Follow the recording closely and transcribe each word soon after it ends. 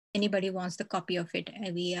anybody wants the copy of it,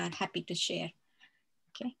 we are happy to share.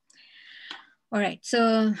 Okay. All right.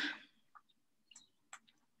 So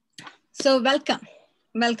welcome.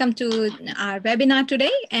 Welcome to our webinar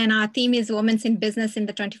today. And our theme is Women in Business in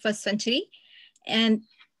the 21st Century. And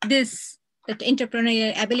that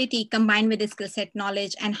entrepreneurial ability combined with skill set,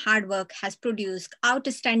 knowledge, and hard work has produced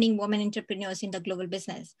outstanding women entrepreneurs in the global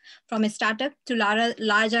business. From a startup to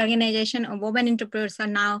large organization, women entrepreneurs are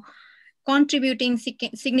now contributing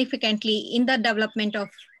significantly in the development of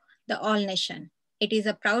the all nation. It is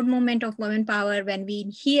a proud moment of women power when we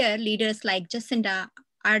hear leaders like Jacinda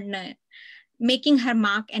Ardern making her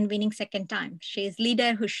mark and winning second time. She is a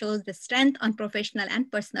leader who shows the strength on professional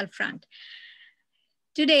and personal front.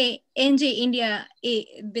 Today, ANZ India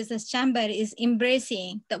Business Chamber is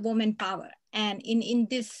embracing the woman power. And in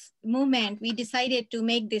this movement, we decided to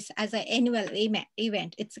make this as an annual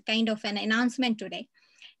event. It's a kind of an announcement today.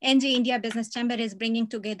 ANZ India Business Chamber is bringing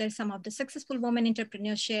together some of the successful women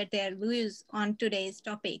entrepreneurs share their views on today's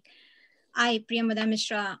topic. I, Priya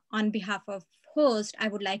Mishra, on behalf of host, I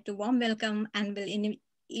would like to warm welcome and will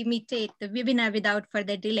imitate the webinar without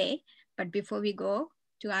further delay. But before we go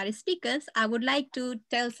to our speakers, I would like to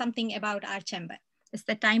tell something about our chamber. It's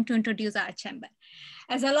the time to introduce our chamber.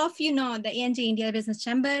 As all of you know, the ANZ India Business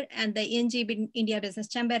Chamber and the ANZ India Business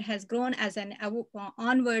Chamber has grown as an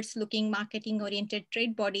onwards looking marketing oriented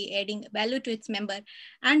trade body, adding value to its member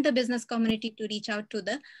and the business community to reach out to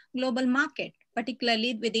the global market,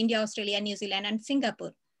 particularly with India, Australia, New Zealand, and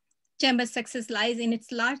Singapore. Chamber's success lies in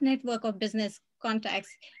its large network of business contacts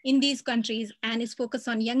in these countries and is focused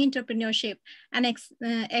on young entrepreneurship and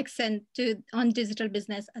accent on digital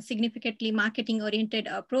business, a significantly marketing-oriented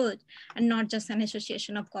approach, and not just an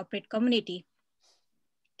association of corporate community.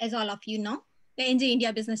 As all of you know, the ANZ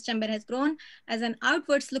India Business Chamber has grown as an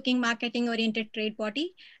outwards-looking marketing-oriented trade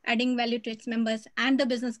body, adding value to its members and the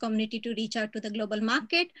business community to reach out to the global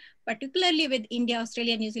market, particularly with India,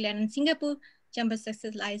 Australia, New Zealand, and Singapore. Chamber's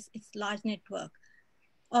success lies its large network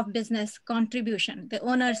of business contribution, the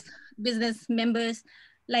owners, business members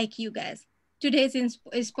like you guys. Today's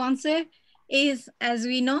sponsor is, as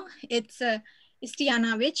we know, it's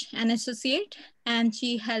Tiana Witch, an associate, and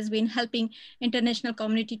she has been helping international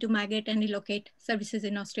community to migrate and relocate services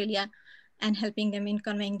in Australia and helping them in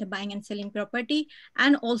conveying the buying and selling property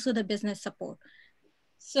and also the business support.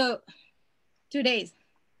 So today's,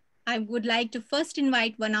 I would like to first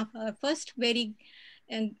invite one of our first very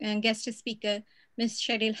guest speaker, Ms.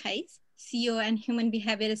 Cheryl Hayes, CEO and Human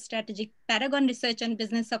Behavior Strategic Paragon Research and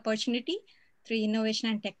Business Opportunity through Innovation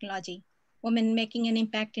and Technology. Women making an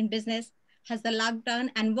impact in business has the lockdown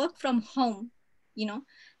and work from home,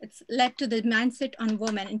 it's led to the mindset on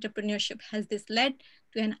women entrepreneurship. Has this led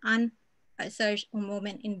to an unsurge on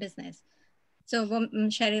women in business? So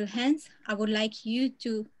Cheryl Hayes, I would like you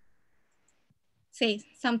to say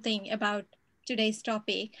something about today's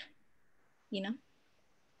topic,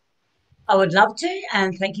 I would love to,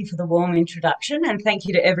 and thank you for the warm introduction, and thank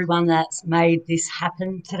you to everyone that's made this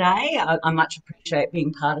happen today. I much appreciate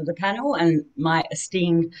being part of the panel and my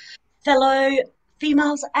esteemed fellow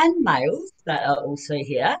females and males that are also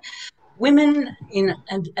here. Women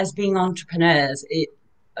and as being entrepreneurs,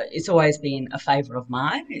 it's always been a favourite of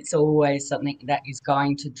mine. It's always something that is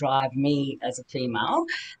going to drive me as a female.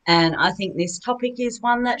 And I think this topic is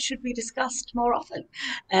one that should be discussed more often.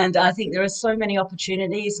 And I think there are so many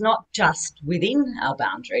opportunities, not just within our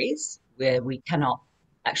boundaries, where we cannot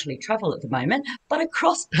actually travel at the moment, but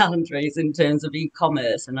across boundaries in terms of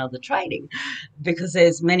e-commerce and other trading, because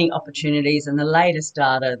there's many opportunities. And the latest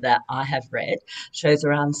data that I have read shows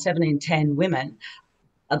around 7 in 10 women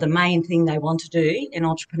the main thing they want to do in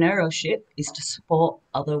entrepreneurship is to support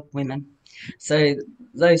other women. So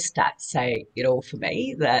those stats say it all for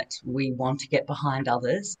me, that we want to get behind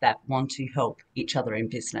others that want to help each other in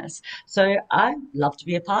business. So I love to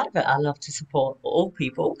be a part of it. I love to support all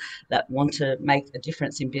people that want to make a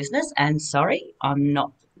difference in business. And sorry, I'm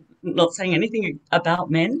not saying anything about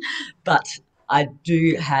men, but I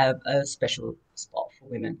do have a special spot for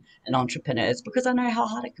women and entrepreneurs because I know how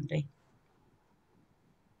hard it can be.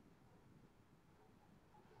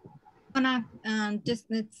 Just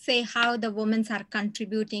say how the women are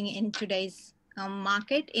contributing in today's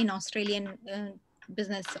market in Australian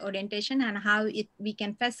business orientation, and how we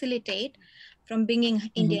can facilitate from bringing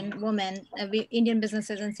Indian women, Indian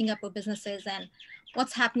businesses and Singapore businesses, and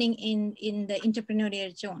what's happening in the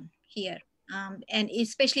entrepreneurial zone here, and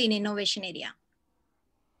especially in innovation area.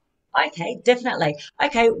 Okay, definitely.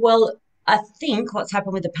 Okay, well, I think what's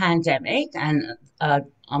happened with the pandemic, and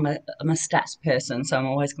I'm a stats person, so I'm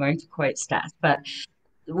always going to quote stats, but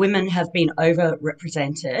women have been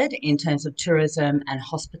overrepresented in terms of tourism and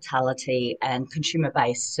hospitality and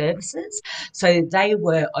consumer-based services. So they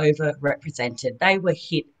were overrepresented. They were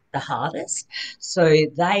hit the hardest. So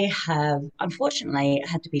they have unfortunately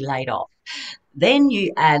had to be laid off. Then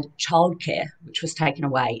you add childcare, which was taken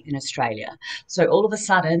away in Australia. So all of a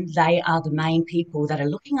sudden, they are the main people that are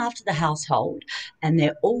looking after the household, and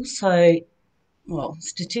they're also, well,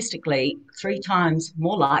 statistically, 3 times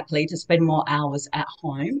more likely to spend more hours at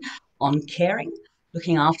home on caring,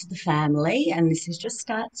 looking after the family. And this is just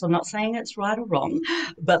stats. I'm not saying it's right or wrong,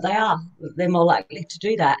 but they're more likely to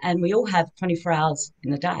do that. And we all have 24 hours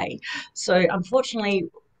in a day. So unfortunately,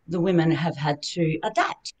 the women have had to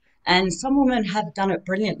adapt. And some women have done it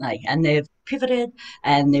brilliantly, and they've pivoted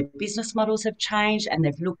and their business models have changed, and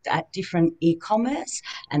they've looked at different e-commerce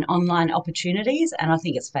and online opportunities. And I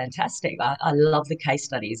think it's fantastic. I love the case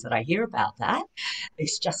studies that I hear about that.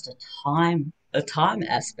 It's just a time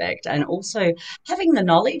aspect, and also having the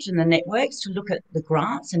knowledge and the networks to look at the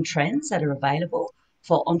grants and trends that are available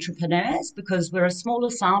for entrepreneurs, because we're a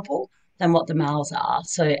smaller sample than what the males are.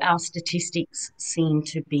 So our statistics seem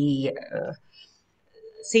to be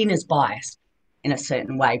seen as biased in a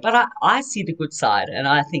certain way. But I see the good side, and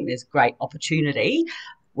I think there's great opportunity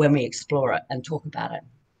when we explore it and talk about it.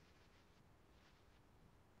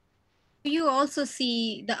 Do you also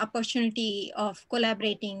see the opportunity of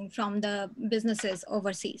collaborating from the businesses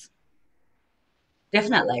overseas?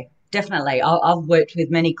 Definitely. Definitely. I've worked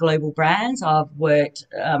with many global brands. I've worked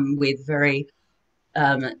with very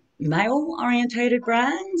male orientated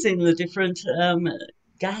brands in the different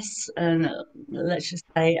gas and let's just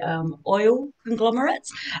say oil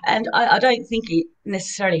conglomerates. And I don't think it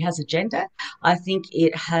necessarily has a gender. I think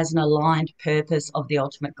it has an aligned purpose of the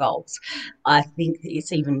ultimate goals. I think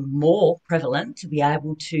it's even more prevalent to be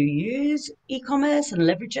able to use e-commerce and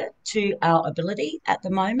leverage it to our ability at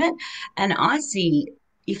the moment. And I see,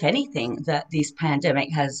 if anything, that this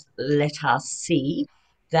pandemic has let us see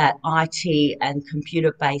that IT and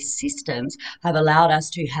computer-based systems have allowed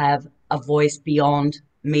us to have a voice beyond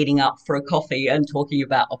meeting up for a coffee and talking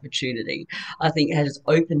about opportunity. I think it has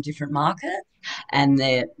opened different markets, and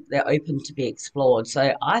they're open to be explored.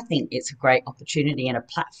 So I think it's a great opportunity and a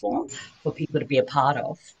platform for people to be a part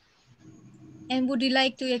of. And would you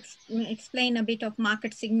like to explain a bit of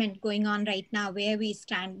market segment going on right now, where we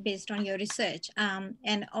stand based on your research?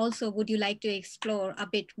 And also, would you like to explore a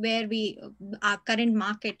bit where our current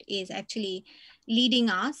market is actually leading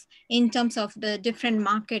us in terms of the different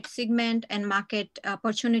market segment and market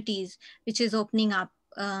opportunities, which is opening up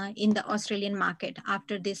in the Australian market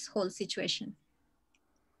after this whole situation?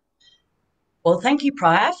 Well, thank you,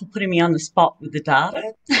 Priya, for putting me on the spot with the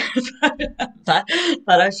data, but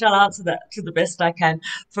I shall answer that to the best I can.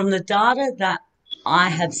 From the data that I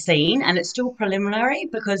have seen, and it's still preliminary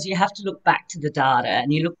because you have to look back to the data,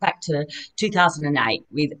 and you look back to 2008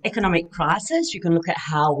 with economic crisis. You can look at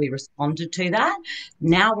how we responded to that.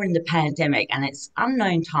 Now we're in the pandemic, and it's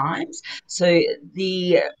unknown times. So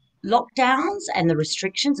the lockdowns and the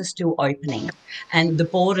restrictions are still opening, and the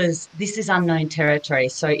borders, this is unknown territory,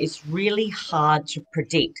 so it's really hard to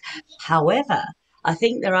predict. However, I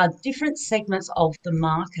think there are different segments of the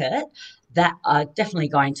market that are definitely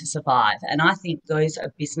going to survive. And I think those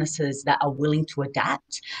are businesses that are willing to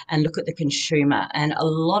adapt and look at the consumer. And a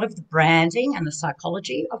lot of the branding and the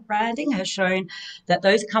psychology of branding has shown that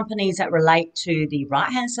those companies that relate to the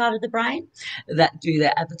right-hand side of the brain, that do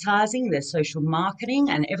their advertising, their social marketing,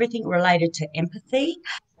 and everything related to empathy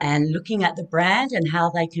and looking at the brand and how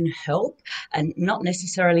they can help, and not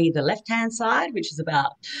necessarily the left-hand side, which is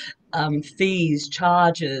about fees,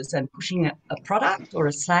 charges, and pushing a product or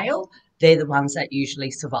a sale. They're the ones that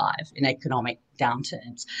usually survive in economic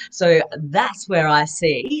downturns. So that's where I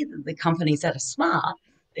see the companies that are smart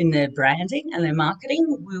in their branding and their marketing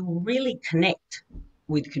will really connect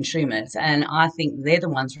with consumers. And I think they're the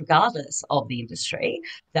ones, regardless of the industry,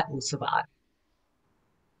 that will survive.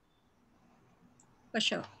 For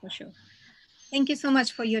sure, for sure. Thank you so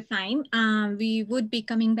much for your time. We would be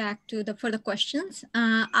coming back to the further questions.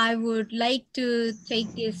 I would like to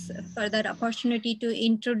take this further opportunity to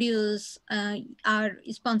introduce our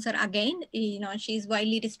sponsor again. You know, she's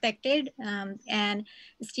widely respected, and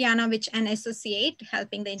Stiana, which an associate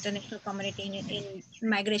helping the international community in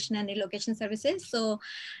migration and relocation services. So,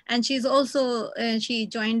 and she's also she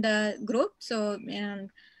joined the group. So.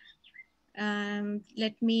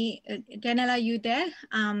 Let me, Daniela, you there?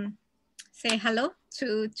 Say hello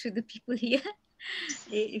to the people here.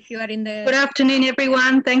 If you are in the... Good afternoon,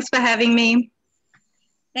 everyone. Thanks for having me.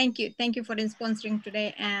 Thank you. Thank you for sponsoring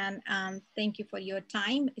today, and thank you for your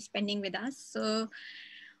time spending with us. So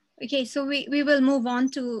Okay, so we will move on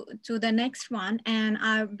to the next one.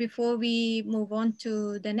 And before we move on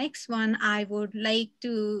to the next one, I would like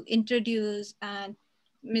to introduce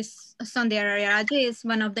Miss Saundarya Rajesh,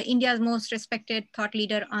 one of the India's most respected thought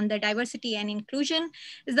leader on the diversity and inclusion,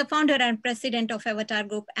 is the founder and president of Avatar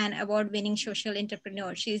Group, an award-winning social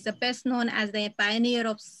entrepreneur. She is the best known as the pioneer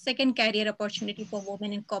of second career opportunity for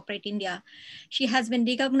women in corporate India. She has been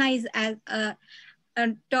recognized as a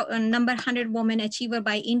number 100 woman achiever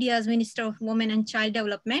by India's Minister of Women and Child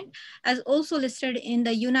Development, as also listed in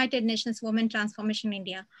the United Nations Women Transformation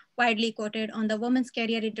India. Widely quoted on the Women's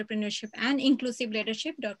Career Entrepreneurship and Inclusive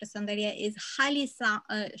Leadership, Dr. Saundarya is highly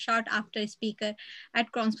sought after speaker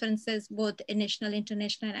at conferences, both national,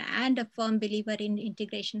 international, and a firm believer in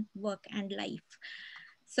integration, work, and life.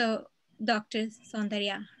 So, Dr.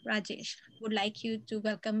 Saundarya Rajesh, would you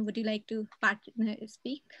like to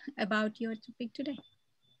speak about your topic today?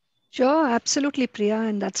 Sure, absolutely, Priya,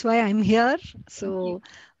 and that's why I'm here. So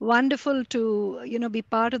wonderful to, be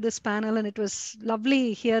part of this panel, and it was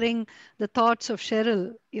lovely hearing the thoughts of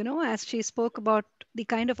Cheryl, as she spoke about the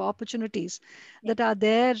kind of opportunities that are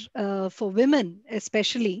there for women,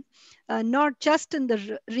 especially, not just in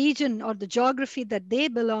the region or the geography that they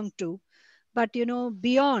belong to, but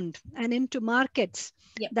beyond and into markets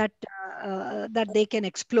that that they can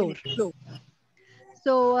explore.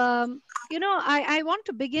 So, I want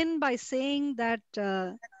to begin by saying that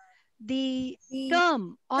the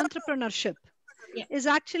term entrepreneurship is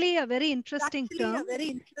actually a very interesting term.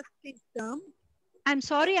 I'm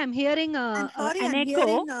sorry, I'm hearing an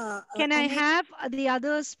echo. Can I have the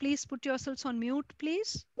others please put yourselves on mute,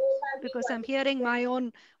 please? Because I'm hearing my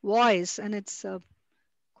own voice and it's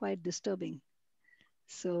quite disturbing.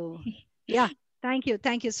 So, yeah. Thank you.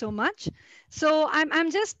 Thank you so much. So I'm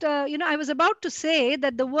just, I was about to say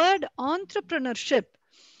that the word entrepreneurship,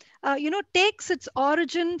 takes its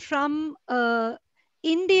origin from an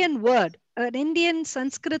Indian word, an Indian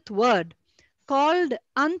Sanskrit word called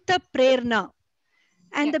antaprerna.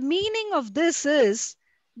 And the meaning of this is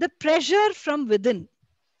the pressure from within.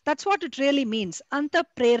 That's what it really means.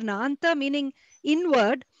 Antaprerna. Anta meaning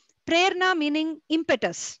inward, prerna meaning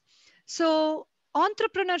impetus. So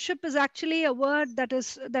entrepreneurship is actually a word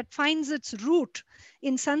that finds its root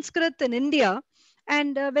in Sanskrit in India.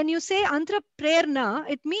 And when you say entreprerna,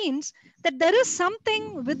 it means that there is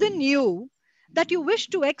something within you that you wish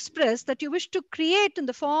to express, that you wish to create in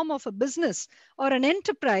the form of a business or an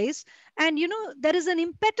enterprise. And there is an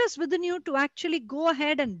impetus within you to actually go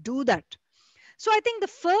ahead and do that. So I think the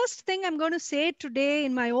first thing I'm going to say today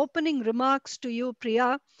in my opening remarks to you,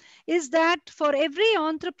 Priya, is that for every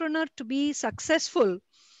entrepreneur to be successful,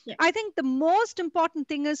 I think the most important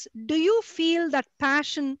thing is, do you feel that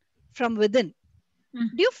passion from within?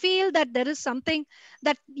 Do you feel that there is something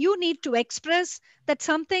that you need to express, that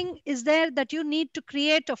something is there that you need to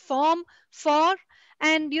create a form for?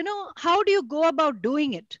 And, how do you go about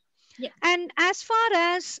doing it? And as far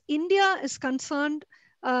as India is concerned,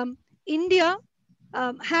 India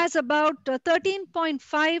has about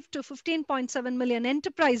 13.5 to 15.7 million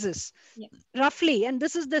enterprises, roughly. And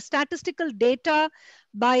this is the statistical data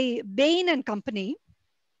by Bain and Company.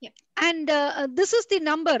 And this is the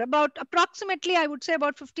number, about approximately, I would say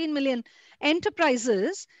about 15 million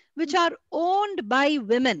enterprises which are owned by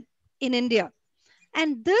women in India.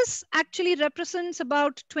 And this actually represents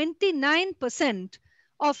about 29%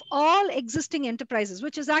 of all existing enterprises,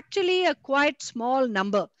 which is actually a quite small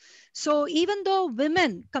number. So even though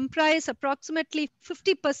women comprise approximately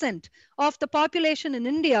 50% of the population in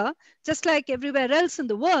India, just like everywhere else in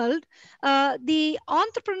the world, the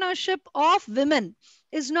entrepreneurship of women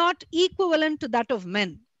is not equivalent to that of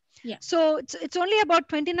men. So it's only about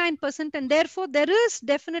 29%, and therefore there is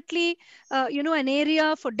definitely an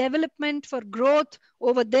area for development, for growth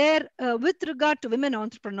over there with regard to women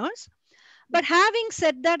entrepreneurs. But having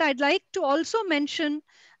said that, I'd like to also mention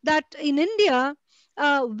that in India,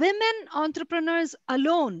 women entrepreneurs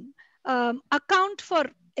alone account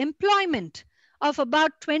for employment of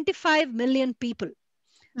about 25 million people.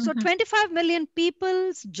 So 25 million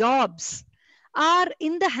people's jobs are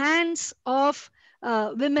in the hands of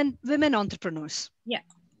women entrepreneurs.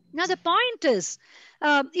 Now, the point is,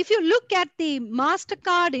 if you look at the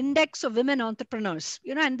MasterCard Index of Women Entrepreneurs,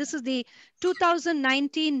 and this is the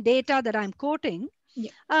 2019 data that I'm quoting,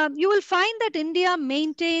 you will find that India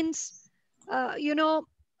maintains,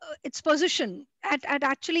 its position at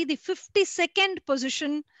actually the 52nd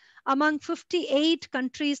position among 58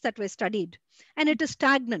 countries that were studied. And it is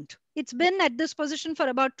stagnant. It's been at this position for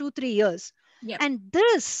about 2-3 years. And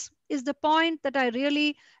this is the point that I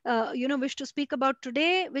really, wish to speak about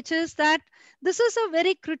today, which is that this is a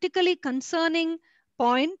very critically concerning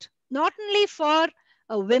point, not only for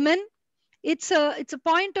women, it's a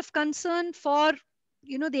point of concern for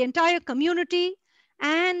the entire community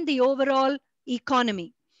and the overall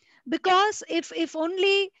economy. Because if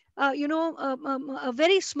only a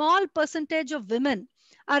very small percentage of women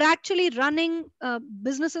are actually running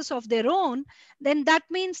businesses of their own, then that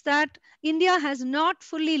means that India has not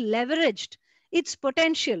fully leveraged its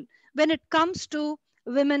potential when it comes to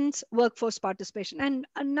women's workforce participation. And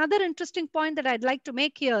another interesting point that I'd like to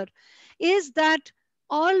make here is that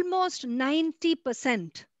almost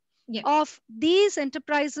 90% of these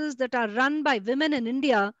enterprises that are run by women in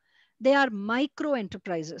India, they are micro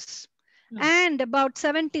enterprises. And about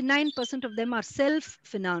 79% of them are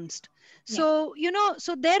self-financed. So,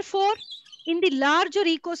 so therefore, in the larger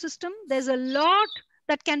ecosystem, there's a lot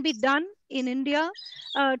that can be done in India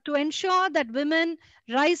to ensure that women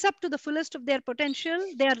rise up to the fullest of their potential.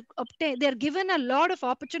 They are given a lot of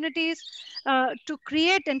opportunities to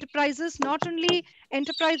create enterprises, not only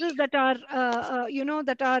enterprises that are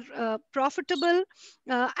profitable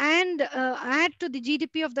and add to the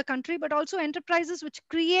GDP of the country, but also enterprises which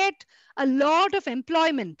create a lot of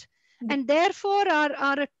employment and therefore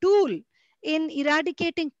are a tool in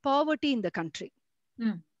eradicating poverty in the country.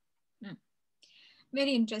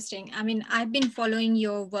 Very interesting. I mean, I've been following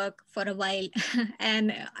your work for a while,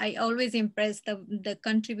 and I always impress the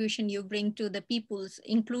contribution you bring to the people's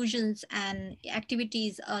inclusions and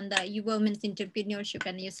activities on the women's entrepreneurship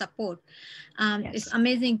and your support. It's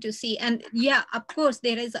amazing to see. And yeah, of course,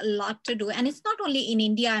 there is a lot to do. And it's not only in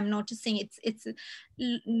India, I'm noticing it's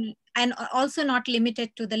and also not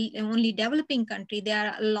limited to the only developing country. There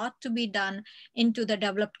are a lot to be done into the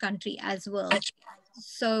developed country as well.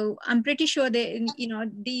 So I'm pretty sure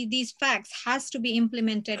that these facts has to be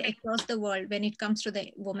implemented across the world when it comes to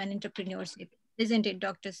the women entrepreneurship, isn't it,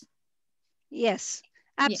 doctors? Yes,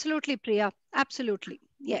 absolutely, Priya. Absolutely,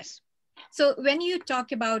 yes. So when you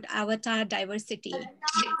talk about avatar diversity,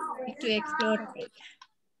 to explore.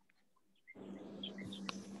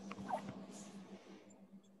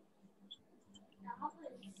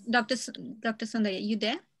 Dr. Saundarya, you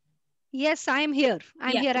there? Yes, I'm here.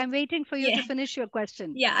 I'm here. I'm waiting for you to finish your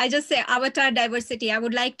question. Yeah, I just say avatar diversity. I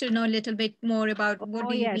would like to know a little bit more about what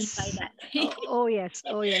do you mean by that? Oh, yes.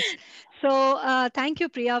 Oh, yes. So thank you,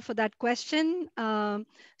 Priya, for that question.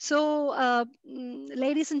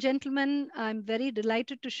 Ladies and gentlemen, I'm very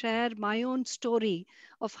delighted to share my own story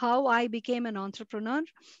of how I became an entrepreneur.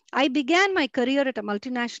 I began my career at a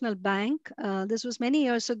multinational bank. This was many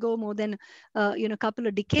years ago, more than a couple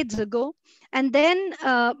of decades ago. And then,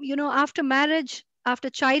 after marriage, after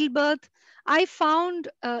childbirth, I found,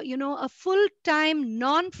 a full-time,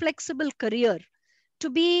 non-flexible career to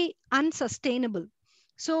be unsustainable.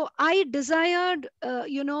 So I desired,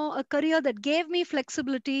 a career that gave me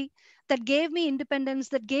flexibility, that gave me independence,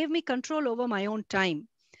 that gave me control over my own time.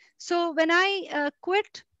 So when I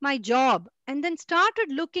quit my job and then started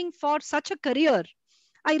looking for such a career,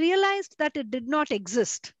 I realized that it did not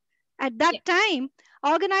exist. At that time,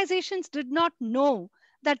 organizations did not know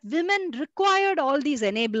that women required all these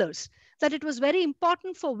enablers, that it was very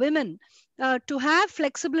important for women to have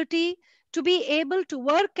flexibility, to be able to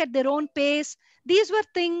work at their own pace. These were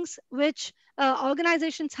things which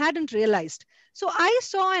organizations hadn't realized. So I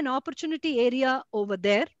saw an opportunity area over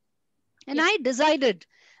there, and I decided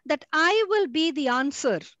that I will be the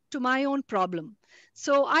answer to my own problem.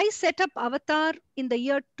 So I set up Avatar in the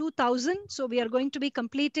year 2000. So we are going to be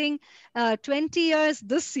completing 20 years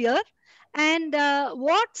this year. And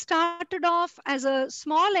what started off as a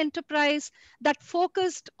small enterprise that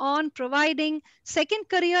focused on providing second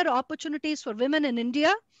career opportunities for women in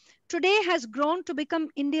India, today has grown to become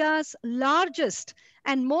India's largest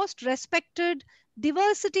and most respected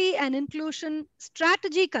diversity and inclusion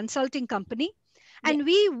strategy consulting company. And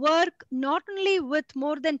we work not only with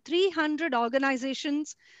more than 300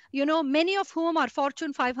 organizations, many of whom are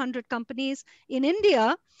Fortune 500 companies in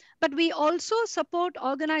India, but we also support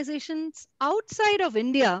organizations outside of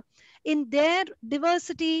India in their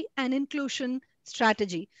diversity and inclusion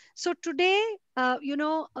strategy. So today,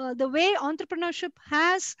 the way entrepreneurship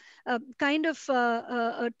has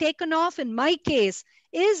taken off in my case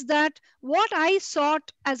is that what I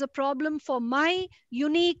sought as a problem for my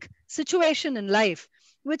unique situation in life,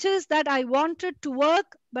 which is that I wanted to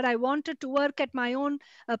work, but I wanted to work at my own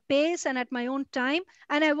pace and at my own time.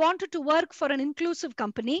 And I wanted to work for an inclusive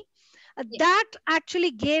company. That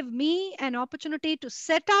actually gave me an opportunity to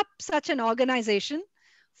set up such an organization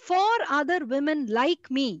for other women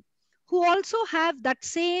like me who also have that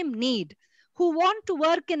same need, who want to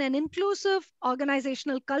work in an inclusive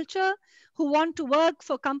organizational culture, who want to work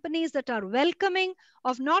for companies that are welcoming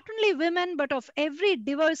of not only women, but of every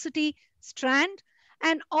diversity strand,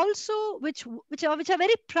 and also which are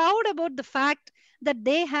very proud about the fact that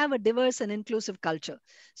they have a diverse and inclusive culture.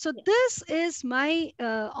 So this is my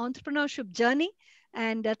entrepreneurship journey.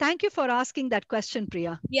 And thank you for asking that question,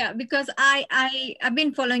 Priya. Yeah, because I've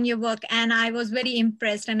been following your work and I was very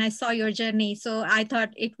impressed and I saw your journey. So I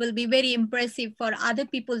thought it will be very impressive for other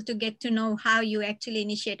people to get to know how you actually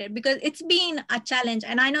initiated, because it's been a challenge.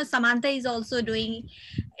 And I know Samantha is also doing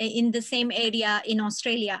in the same area in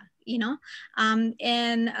Australia, you know,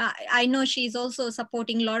 and I know she's also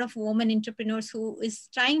supporting a lot of women entrepreneurs who is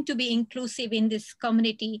trying to be inclusive in this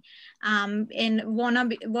community, and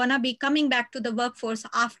wanna be coming back to the workforce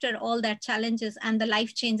after all that challenges and the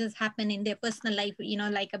life changes happen in their personal life, you know,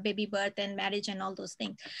 like a baby birth and marriage and all those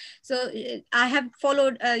things. So I have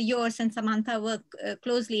followed yours and Samantha work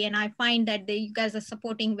closely, and I find that you guys are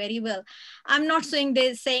supporting very well. I'm not saying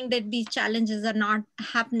that these challenges are not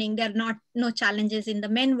happening. There are not no challenges in the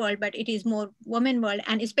men world, but it is more women world,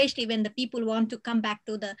 and especially when the people want to come back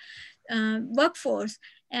to the workforce.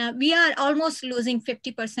 We are almost losing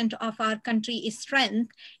 50% of our country's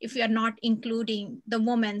strength if we are not including the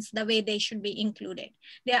women the way they should be included.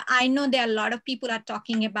 I know there are a lot of people are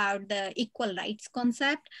talking about the equal rights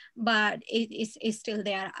concept, but it is still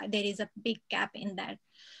there. There is a big gap in that.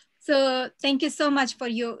 So thank you so much for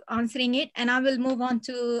you answering it. And I will move on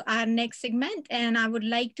to our next segment. And I would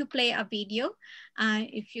like to play a video.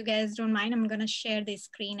 If you guys don't mind, I'm gonna share the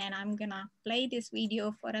screen and I'm gonna play this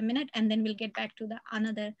video for a minute and then we'll get back to the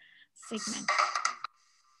another segment.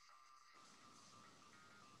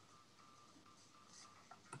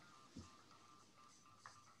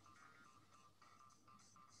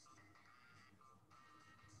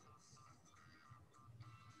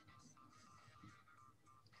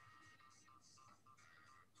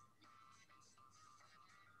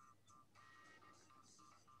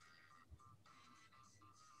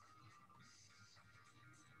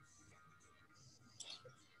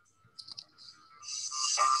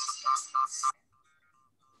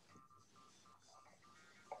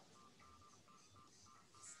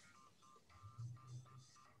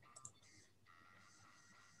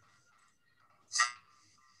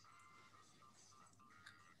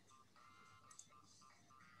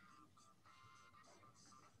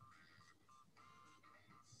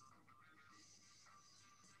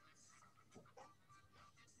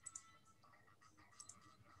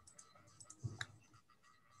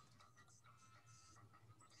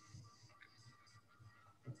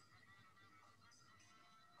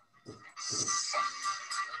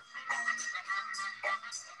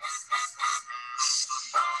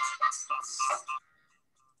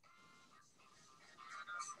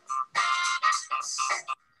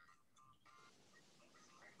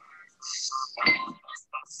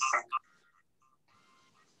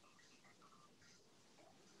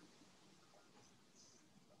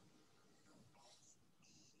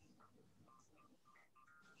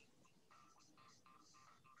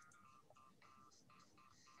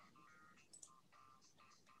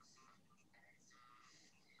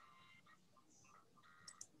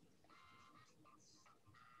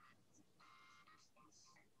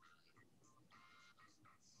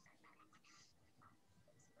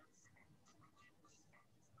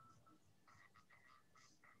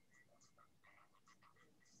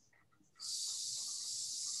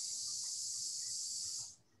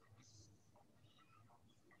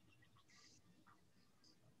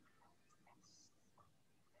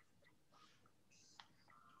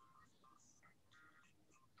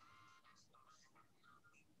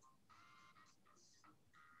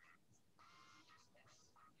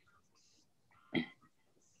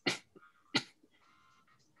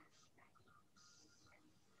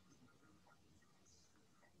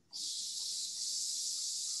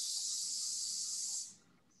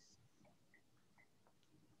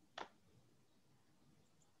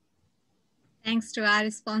 Thanks to our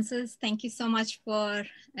sponsors. Thank you so much for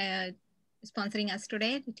sponsoring us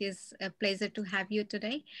today. It is a pleasure to have you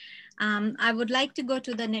today. I would like to go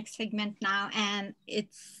to the next segment now, and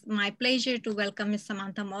it's my pleasure to welcome Ms.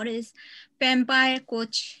 Samantha Morris, Vampire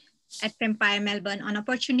Coach at Vampire Melbourne, on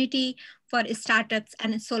opportunity for startups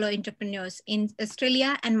and solo entrepreneurs in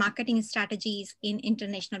Australia and marketing strategies in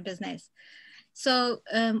international business. So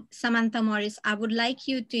Samantha Morris, I would like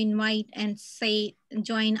you to invite and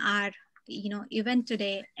join our event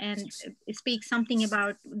today and speak something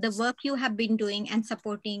about the work you have been doing and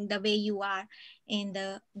supporting the way you are in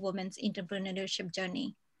the women's entrepreneurship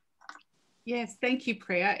journey. Yes, thank you,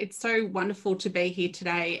 Priya. It's so wonderful to be here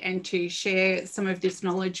today and to share some of this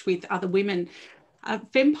knowledge with other women.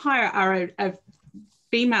 Fempire are a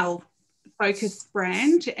female-focused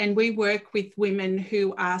brand, and we work with women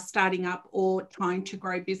who are starting up or trying to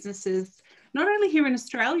grow businesses, not only here in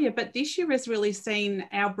Australia, but this year has really seen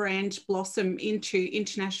our brand blossom into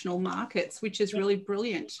international markets, which is really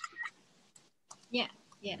brilliant. Yeah.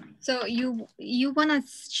 Yeah. So you want to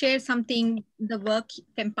share something, the work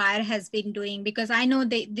Fempire has been doing, because I know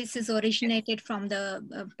this is originated from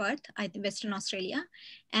the Perth, Western Australia,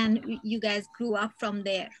 and you guys grew up from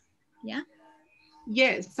there. Yeah.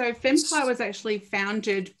 Yes, so Fempire was actually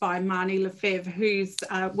founded by Marnie Lefebvre, whose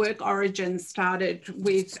work origin started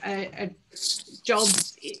with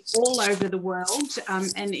jobs all over the world,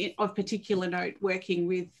 and of particular note, working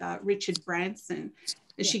with Richard Branson.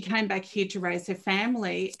 She came back here to raise her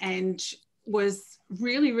family and was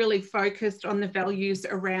really, really focused on the values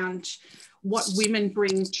around what women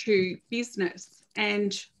bring to business.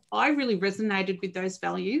 And I really resonated with those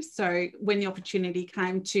values. So when the opportunity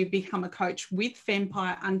came to become a coach with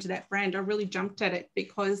Fempire under that brand, I really jumped at it,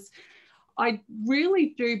 because I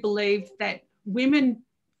really do believe that women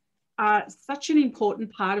are such an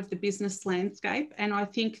important part of the business landscape. And I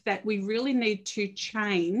think that we really need to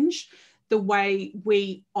change the way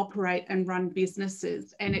we operate and run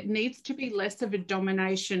businesses. And it needs to be less of a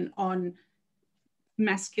domination on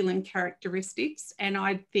masculine characteristics. And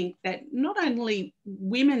I think that not only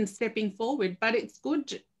women stepping forward, but it's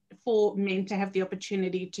good for men to have the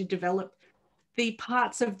opportunity to develop the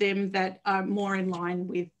parts of them that are more in line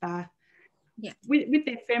with with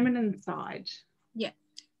their feminine side. Yeah.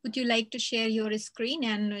 Would you like to share your screen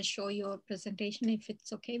and show your presentation, if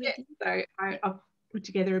it's okay with you? So I've put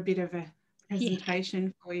together a bit of a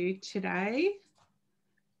presentation for you today.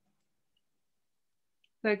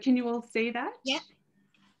 So can you all see that? Yeah.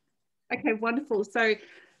 Okay, wonderful. So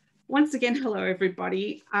once again, hello,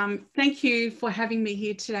 everybody. Thank you for having me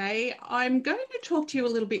here today. I'm going to talk to you a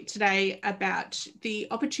little bit today about the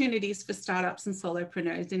opportunities for startups and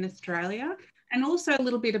solopreneurs in Australia, and also a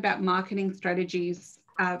little bit about marketing strategies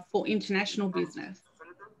for international business.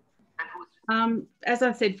 As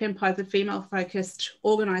I said, Fempire is a female-focused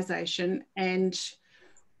organisation, and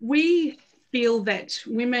we feel that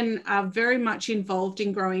women are very much involved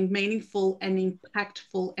in growing meaningful and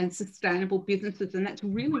impactful and sustainable businesses, and that's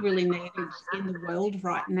really, really needed in the world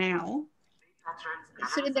right now.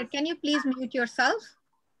 Surinder, can you please mute yourself?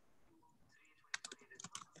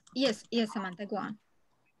 Yes, Samantha, go on.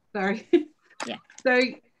 Sorry. Yeah. So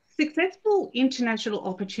successful international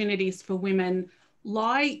opportunities for women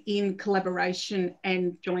lie in collaboration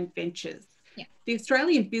and joint ventures. Yeah. The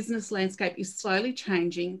Australian business landscape is slowly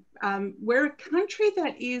changing. We're a country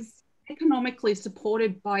that is economically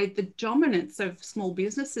supported by the dominance of small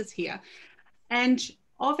businesses here. And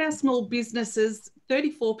of our small businesses,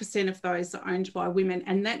 34% of those are owned by women,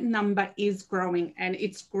 and that number is growing, and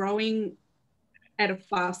it's growing at a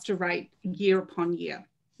faster rate year upon year.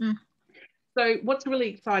 Mm. So what's really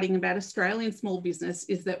exciting about Australian small business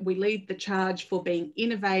is that we lead the charge for being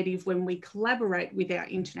innovative when we collaborate with our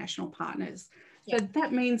international partners. Yeah. So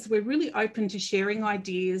that means we're really open to sharing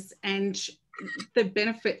ideas and the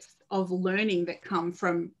benefits of learning that come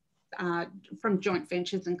from joint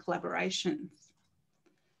ventures and collaborations.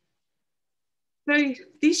 So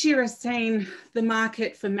this year has seen the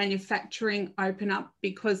market for manufacturing open up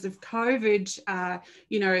because of COVID.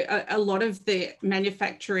 You know, a lot of the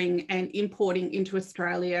manufacturing and importing into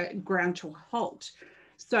Australia ground to a halt.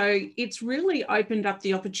 So it's really opened up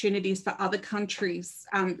the opportunities for other countries,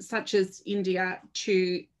 such as India,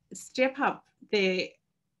 to step up their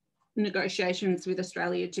negotiations with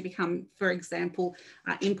Australia to become, for example,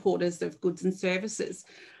 importers of goods and services.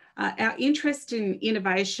 Our interest in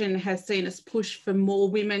innovation has seen us push for more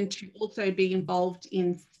women to also be involved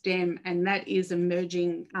in STEM, and that is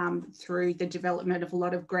emerging through the development of a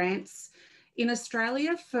lot of grants in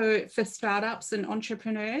Australia for startups and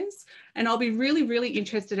entrepreneurs. And I'll be really, really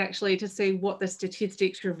interested actually to see what the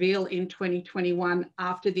statistics reveal in 2021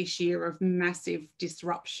 after this year of massive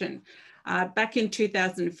disruption. Back in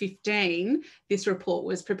 2015, this report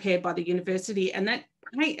was prepared by the university, and that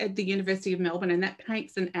at the University of Melbourne, and that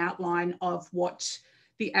paints an outline of what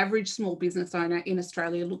the average small business owner in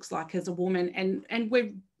Australia looks like as a woman. And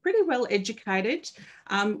we're pretty well educated.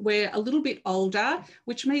 We're a little bit older,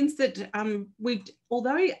 which means that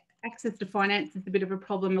although access to finance is a bit of a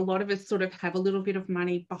problem, a lot of us sort of have a little bit of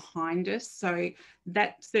money behind us. So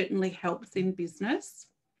that certainly helps in business.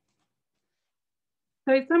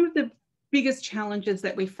 So some of the biggest challenges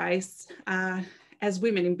that we face as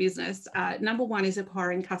women in business, number one is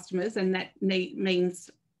acquiring customers, and that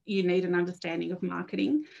means you need an understanding of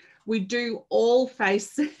marketing. We do all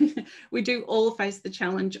face the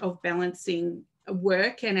challenge of balancing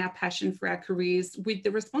work and our passion for our careers with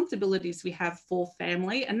the responsibilities we have for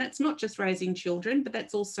family. And that's not just raising children, but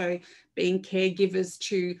that's also being caregivers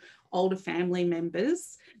to older family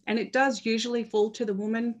members. And it does usually fall to the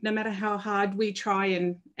woman, no matter how hard we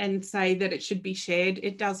try and say that it should be shared,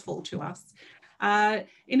 it does fall to us.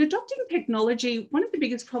 In adopting technology, one of the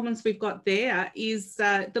biggest problems we've got there is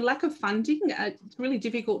the lack of funding. It's really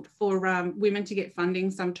difficult for women to get funding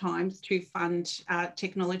sometimes to fund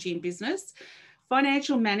technology in business.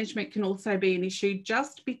 Financial management can also be an issue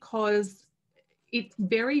just because it's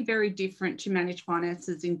very, very different to manage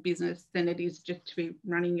finances in business than it is just to be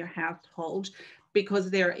running your household, because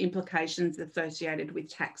there are implications associated with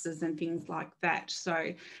taxes and things like that.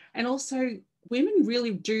 So, and also women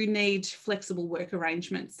really do need flexible work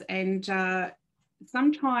arrangements. And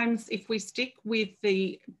sometimes if we stick with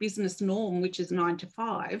the business norm, which is 9 to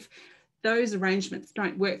 5, those arrangements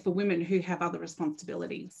don't work for women who have other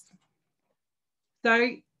responsibilities. So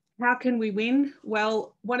how can we win?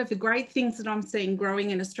 Well, one of the great things that I'm seeing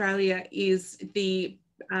growing in Australia is the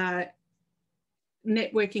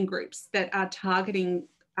networking groups that are targeting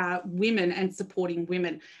women and supporting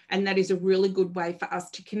women. And that is a really good way for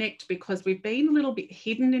us to connect, because we've been a little bit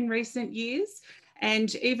hidden in recent years.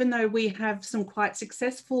 And even though we have some quite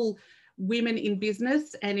successful women in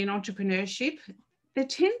business and in entrepreneurship, they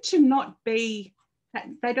tend to not be,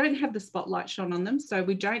 they don't have the spotlight shone on them. So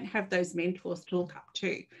we don't have those mentors to look up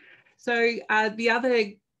to. So the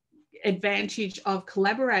other advantage of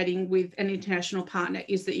collaborating with an international partner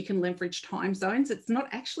is that you can leverage time zones. It's not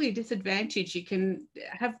actually a disadvantage. You can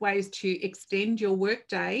have ways to extend your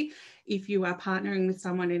workday if you are partnering with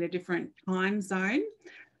someone in a different time zone.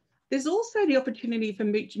 There's also the opportunity for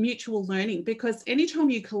mutual learning, because anytime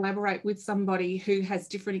you collaborate with somebody who has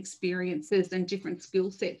different experiences and different skill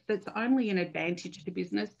sets, that's only an advantage to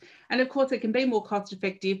business. And of course, it can be more cost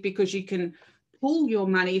effective because you can pool your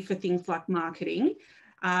money for things like marketing.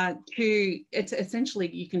 It's essentially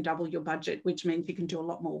you can double your budget, which means you can do a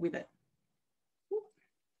lot more with it.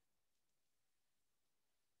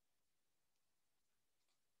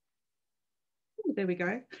 There we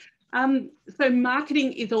go. So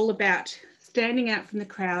marketing is all about standing out from the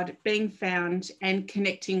crowd, being found and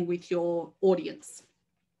connecting with your audience.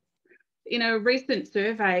 In a recent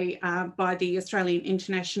survey by the Australian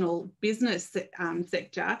International Business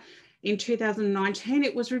Sector in 2019,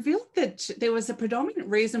 it was revealed that there was a predominant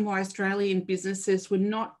reason why Australian businesses were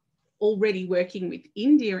not already working with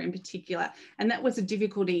India in particular, and that was a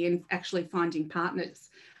difficulty in actually finding partners.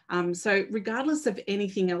 So regardless of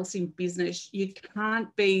anything else in business, you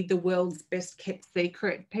can't be the world's best kept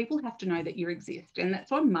secret. People have to know that you exist, and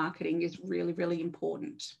that's why marketing is really, really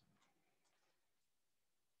important.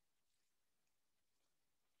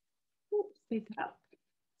 Speak up.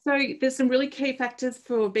 So there's some really key factors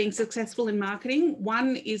for being successful in marketing.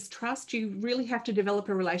 One is trust. You really have to develop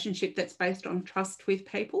a relationship that's based on trust with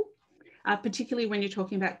people. Particularly when you're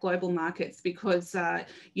talking about global markets, because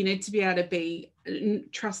you need to be able to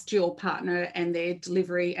trust your partner and their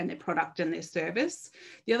delivery and their product and their service.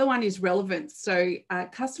 The other one is relevance. So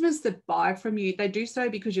customers that buy from you, they do so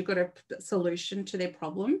because you've got a solution to their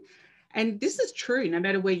problem. And this is true no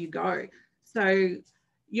matter where you go. So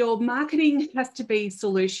your marketing has to be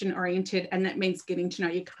solution oriented, and that means getting to know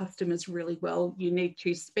your customers really well. You need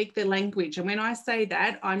to speak their language. And when I say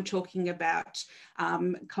that, I'm talking about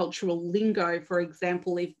cultural lingo. For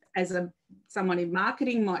example, if as someone in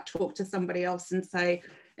marketing might talk to somebody else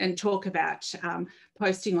and talk about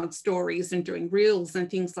posting on stories and doing reels and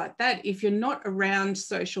things like that. If you're not around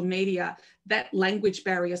social media, that language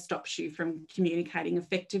barrier stops you from communicating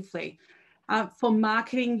effectively. For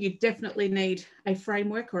marketing, you definitely need a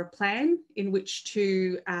framework or a plan in which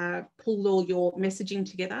to pull all your messaging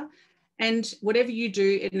together. And whatever you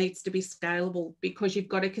do, it needs to be scalable, because you've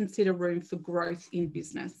got to consider room for growth in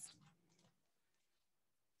business.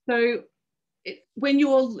 So when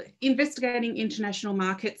you're investigating international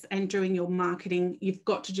markets and doing your marketing, you've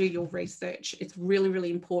got to do your research. It's really,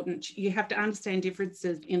 really important. You have to understand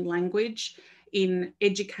differences in language, in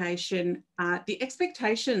education, the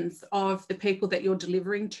expectations of the people that you're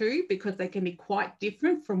delivering to, because they can be quite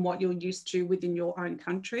different from what you're used to within your own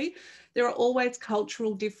country. There are always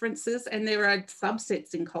cultural differences, and there are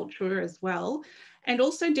subsets in culture as well. And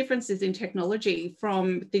also differences in technology,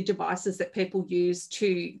 from the devices that people use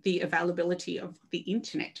to the availability of the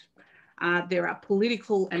internet. There are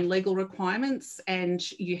political and legal requirements, and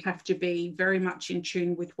you have to be very much in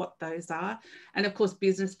tune with what those are. And of course,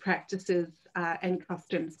 business practices and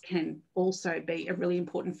customs can also be a really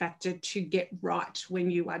important factor to get right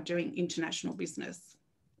when you are doing international business.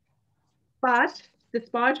 But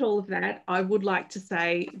despite all of that, I would like to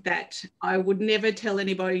say that I would never tell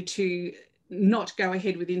anybody to not go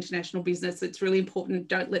ahead with international business. It's really important.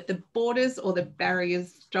 Don't let the borders or the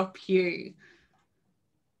barriers stop you.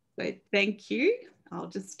 So thank you. I'll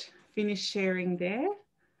just finish sharing there.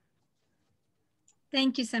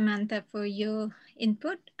 Thank you, Samantha, for your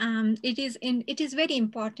input. It is very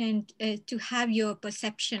important to have your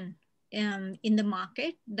perception in the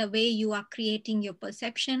market, the way you are creating your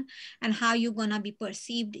perception and how you're gonna be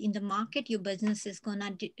perceived in the market. Your business is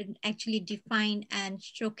gonna actually define and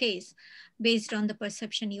showcase based on the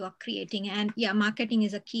perception you are creating. And yeah, marketing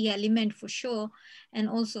is a key element for sure. And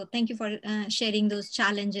also thank you for sharing those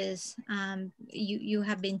challenges you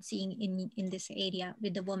have been seeing in this area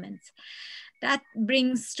with the women. That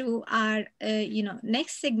brings to our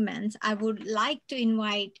next segments. I would like to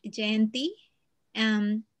invite Jayanti.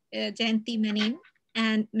 Jayanti Manin,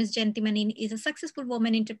 and Ms. Jayanti Manin is a successful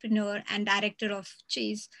woman entrepreneur and director of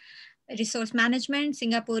Chase Resource Management,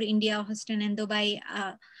 Singapore, India, Houston, and Dubai.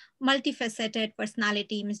 Multifaceted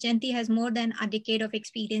personality. Ms. Jayanti has more than a decade of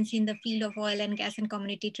experience in the field of oil and gas and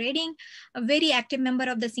commodity trading. A very active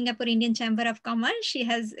member of the Singapore Indian Chamber of Commerce. She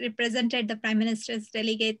has represented the Prime Minister's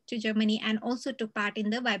delegate to Germany and also took part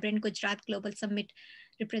in the Vibrant Gujarat Global Summit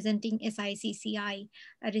representing SICCI,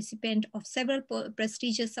 a recipient of several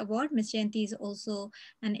prestigious awards. Ms. Jayanti is also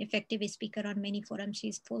an effective speaker on many forums.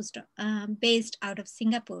 She's based out of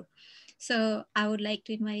Singapore. So I would like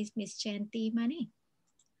to invite Ms. Jayanti Manin.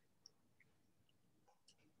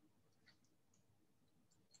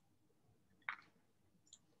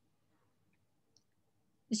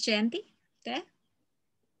 Ms. Jayanti, there?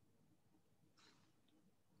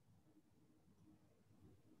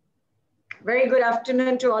 Very good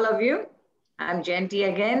afternoon to all of you. I'm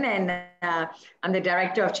Jayanti again, and I'm the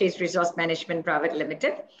Director of Chase Resource Management Private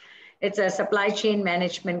Limited. It's a supply chain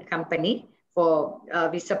management company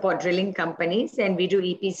we support drilling companies, and we do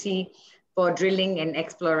EPC for drilling and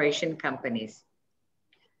exploration companies.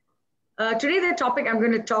 Today, the topic I'm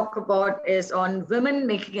going to talk about is on women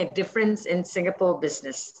making a difference in Singapore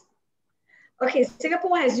business. Okay,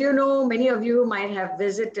 Singapore, as you know, many of you might have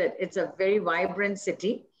visited. It's a very vibrant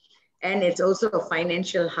city, and it's also a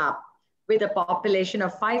financial hub with a population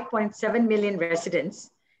of 5.7 million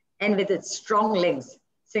residents. And with its strong links,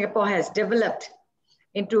 Singapore has developed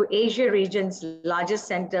into Asia region's largest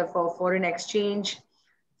center for foreign exchange,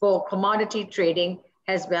 for commodity trading,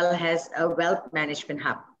 as well as a wealth management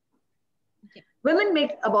hub. Okay. Women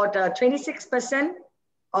make about 26%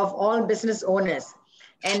 of all business owners,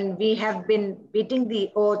 and we have been beating the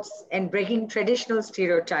odds and breaking traditional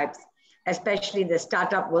stereotypes, especially in the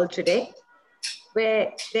startup world today,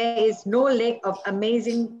 where there is no lack of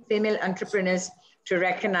amazing female entrepreneurs to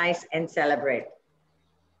recognize and celebrate.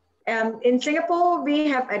 In Singapore, we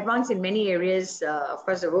have advanced in many areas, of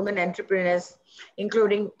course, the women entrepreneurs,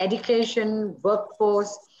 including education,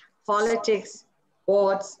 workforce, politics,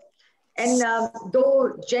 boards. And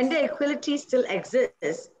though gender equality still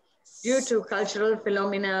exists due to cultural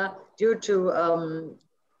phenomena, due to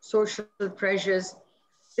social pressures,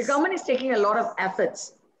 the government is taking a lot of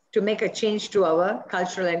efforts to make a change to our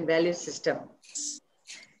cultural and value system.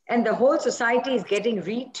 And the whole society is getting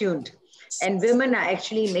retuned, and women are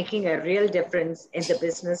actually making a real difference in the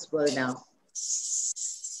business world now.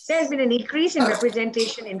 There has been an increase in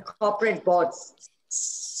representation in corporate boards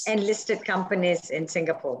and listed companies in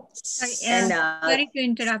Singapore. Sorry, sorry to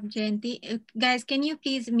interrupt, Jayanti. Guys, can you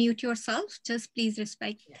please mute yourself? Just please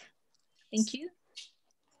respect. Thank you.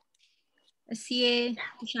 CA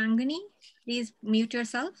Shangani, please mute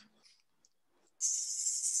yourself.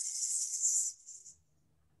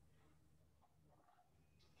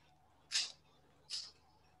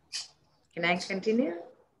 Can I continue?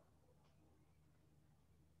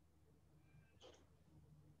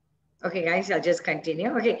 Okay, guys, I'll just continue.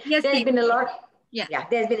 Okay, yes, there's been a lot. Yeah,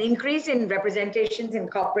 there's been increase in representations in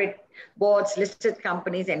corporate boards, listed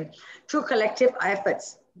companies, and through collective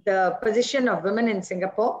efforts, the position of women in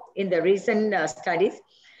Singapore in the recent studies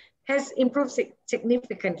has improved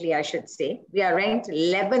significantly, I should say. We are ranked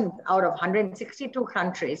 11th out of 162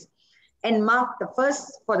 countries and marked the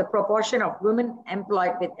first for the proportion of women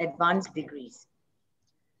employed with advanced degrees.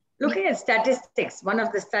 Looking at statistics, one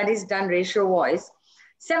of the studies done ratio-wise,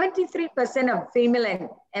 73% of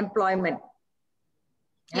female employment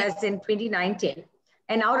has in 2019,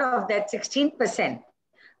 and out of that 16%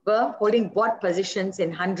 were holding board positions in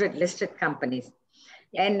 100 listed companies.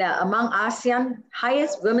 And among ASEAN,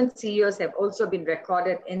 highest women CEOs have also been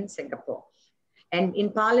recorded in Singapore. And in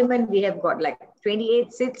Parliament, we have got like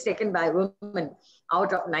 28 seats taken by women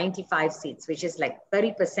out of 95 seats, which is like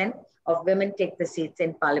 30% of women take the seats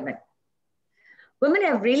in Parliament. Women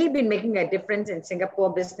have really been making a difference in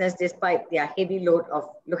Singapore business despite their heavy load of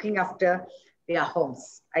looking after their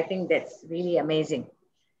homes. I think that's really amazing.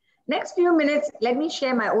 Next few minutes, let me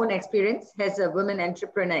share my own experience as a woman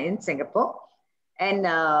entrepreneur in Singapore. And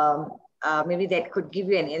maybe that could give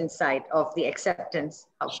you an insight of the acceptance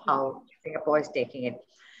of how Singapore is taking it.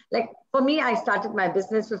 Like for me, I started my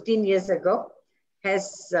business 15 years ago. I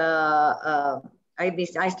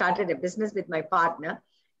started a business with my partner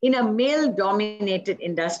in a male-dominated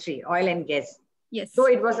industry, oil and gas. Yes. So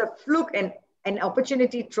it was a fluke and an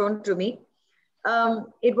opportunity thrown to me.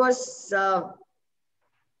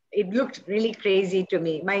 It looked really crazy to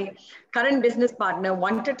me. My current business partner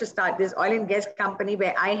wanted to start this oil and gas company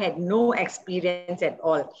where I had no experience at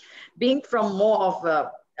all. Being from more of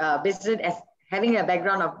a business, having a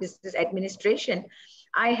background of business administration,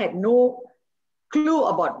 I had no clue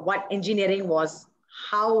about what engineering was,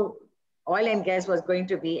 how oil and gas was going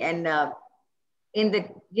to be. And in the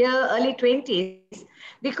early 20s,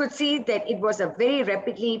 we could see that it was a very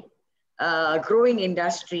rapidly growing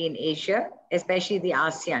industry in Asia, especially the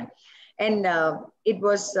ASEAN. And I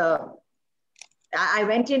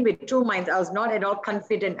went in with two minds. I was not at all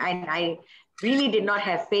confident, and I really did not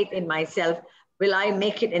have faith in myself. Will I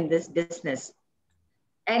make it in this business?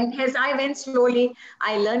 And as I went slowly,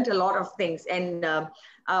 I learned a lot of things. And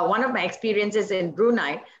one of my experiences in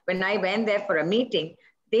Brunei, when I went there for a meeting,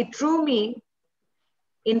 they threw me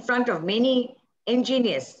in front of many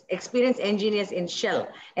engineers, experienced engineers in Shell.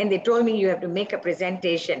 And they told me, you have to make a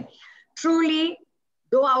presentation. Truly,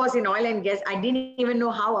 though I was in oil and gas, I didn't even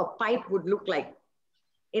know how a pipe would look like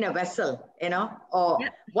in a vessel, or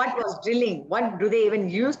what was drilling, what do they even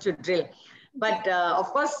use to drill. But of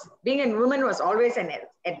course, being a woman was always an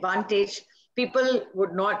advantage. People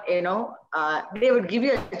would not, they would give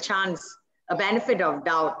you a chance, a benefit of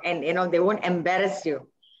doubt, and they won't embarrass you.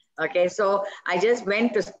 Okay, so I just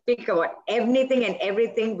went to speak about anything and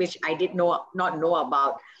everything which I did not know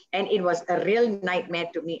about. And it was a real nightmare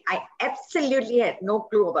to me. I absolutely had no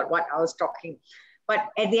clue about what I was talking. But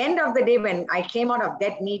at the end of the day, when I came out of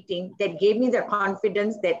that meeting, that gave me the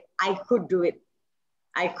confidence that I could do it.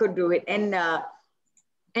 I could do it. And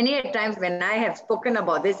many times when I have spoken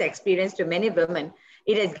about this experience to many women,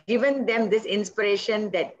 it has given them this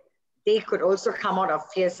inspiration that they could also come out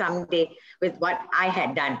of fear someday with what I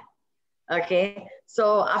had done. Okay,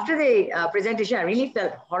 so after the presentation, I really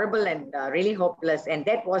felt horrible and really hopeless. And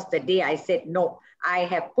that was the day I said, no, I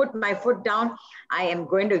have put my foot down. I am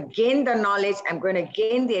going to gain the knowledge. I'm going to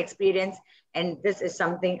gain the experience. And this is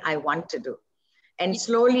something I want to do. And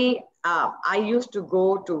slowly, I used to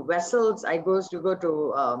go to vessels. I used to go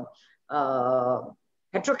to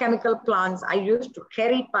petrochemical plants. I used to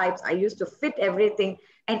carry pipes. I used to fit everything.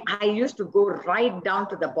 And I used to go right down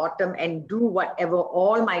to the bottom and do whatever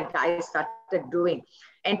all my guys started doing.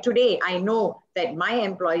 And today I know that my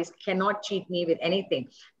employees cannot cheat me with anything,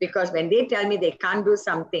 because when they tell me they can't do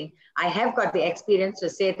something, I have got the experience to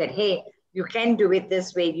say that, hey, you can do it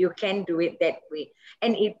this way, you can do it that way.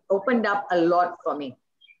 And it opened up a lot for me.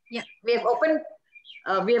 Yeah. We have opened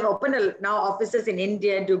now offices in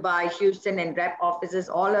India, Dubai, Houston, and rep offices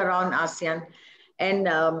all around ASEAN. And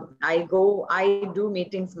I do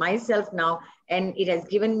meetings myself now, and it has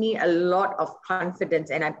given me a lot of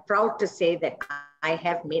confidence. And I'm proud to say that I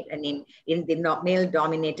have made a name in the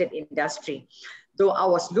male-dominated industry, though I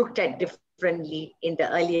was looked at differently in the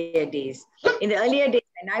earlier days. In the earlier days,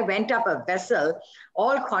 when I went up a vessel,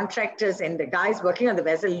 all contractors and the guys working on the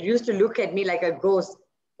vessel used to look at me like a ghost.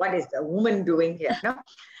 What is the woman doing here? No?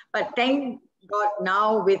 But thank God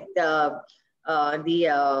now with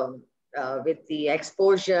the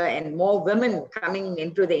exposure and more women coming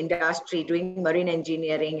into the industry, doing marine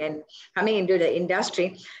engineering and coming into the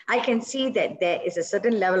industry, I can see that there is a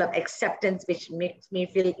certain level of acceptance which makes me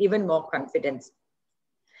feel even more confidence.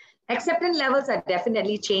 Acceptance levels are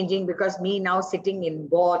definitely changing, because me now sitting in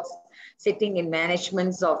boards, sitting in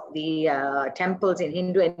managements of the temples in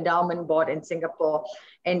Hindu Endowment Board in Singapore,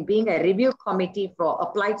 and being a review committee for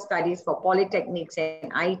applied studies for polytechnics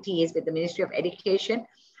and ITs with the Ministry of Education.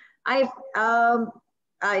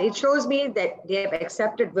 It shows me that they have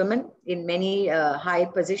accepted women in many high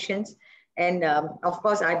positions. And of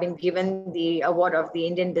course, I've been given the award of the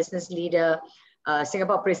Indian Business Leader,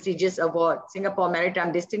 Singapore Prestigious Award, Singapore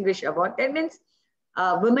Maritime Distinguished Award. That means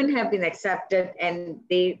women have been accepted, and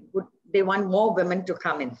they would they want more women to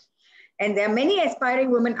come in. And there are many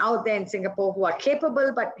aspiring women out there in Singapore who are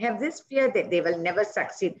capable, but have this fear that they will never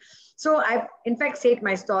succeed. So I've, in fact, said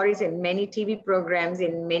my stories in many TV programs,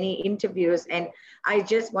 in many interviews, and I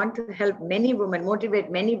just want to help many women,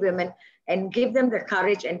 motivate many women, and give them the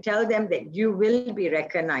courage and tell them that you will be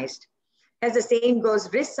recognized. As the saying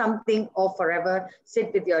goes, risk something or forever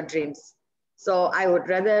sit with your dreams. So I would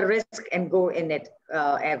rather risk and go in it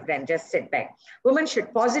than just sit back. Women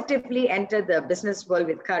should positively enter the business world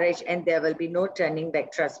with courage, and there will be no turning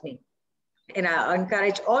back, trust me. And I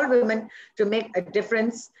encourage all women to make a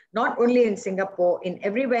difference, not only in Singapore, in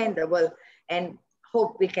everywhere in the world, and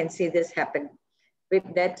hope we can see this happen. With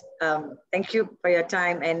that, thank you for your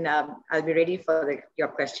time, and I'll be ready for your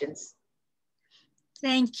questions.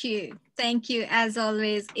 Thank you. Thank you. As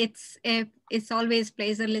always, it's always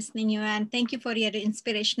pleasure listening you, and thank you for your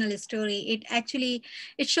inspirational story.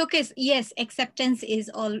 It showcases, yes, acceptance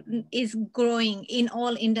is growing in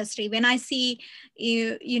all industry. When I see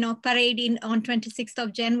parade on 26th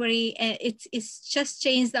of January, it's just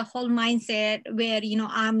changed the whole mindset where,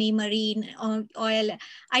 army, marine, oil,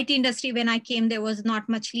 IT industry. When I came, there was not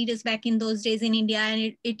much leaders back in those days in India.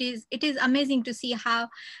 And it is amazing to see how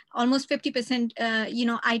almost 50%,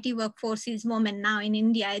 IT workforce is women now in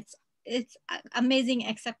India. It's amazing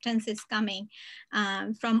acceptance is coming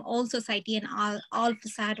from all society and all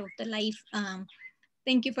facade of the life.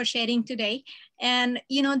 Thank you for sharing today. And,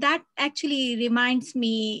 that actually reminds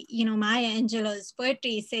me, Maya Angelou's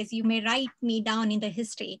poetry says, you may write me down in the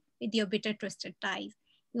history with your bitter twisted ties.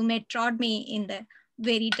 You may trod me in the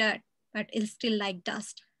very dirt, but it's still like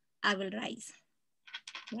dust, I will rise,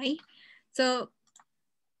 right? So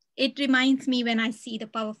it reminds me when I see the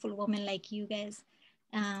powerful women like you guys,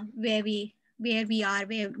 where we are,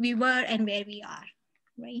 where we were and where we are,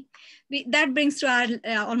 right? That brings to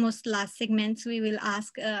our almost last segments. We will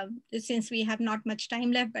ask, since we have not much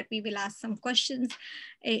time left, but we will ask some questions,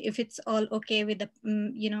 if it's all okay with the,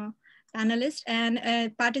 panelists,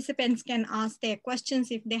 and participants can ask their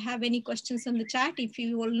questions if they have any questions on the chat. If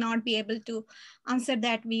you will not be able to answer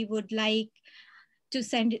that, we would like to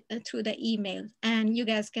send it through the email, and you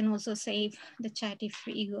guys can also save the chat if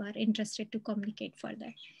you are interested to communicate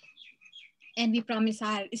further. And we promise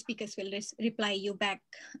our speakers will reply you back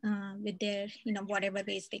with their, whatever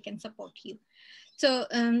ways they can support you. So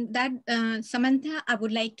Samantha, I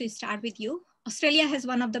would like to start with you. Australia has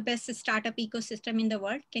one of the best startup ecosystem in the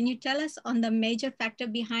world. Can you tell us on the major factor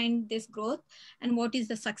behind this growth, and what is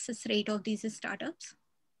the success rate of these startups?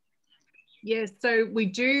 Yes, so we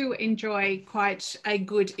do enjoy quite a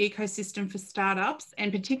good ecosystem for startups,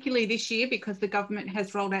 and particularly this year because the government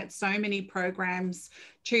has rolled out so many programs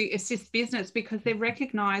to assist business, because they're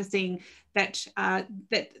recognising that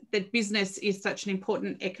that business is such an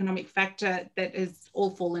important economic factor that has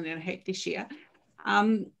all fallen in a heap this year.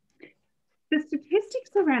 The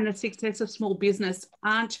statistics around the success of small business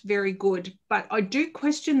aren't very good, but I do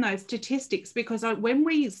question those statistics because when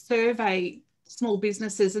we survey small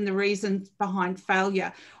businesses and the reasons behind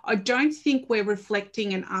failure, I don't think we're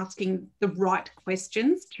reflecting and asking the right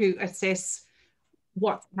questions to assess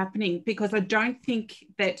what's happening, because I don't think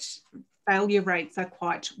that failure rates are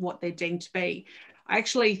quite what they're deemed to be. I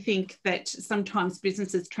actually think that sometimes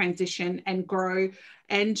businesses transition and grow,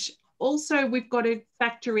 and also we've got to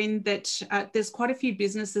factor in that there's quite a few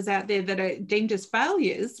businesses out there that are deemed as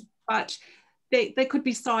failures, but they could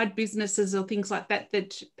be side businesses or things like that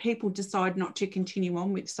that people decide not to continue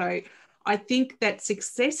on with. So I think that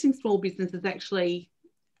success in small business is actually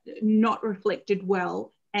not reflected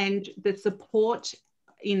well, and the support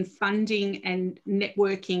in funding and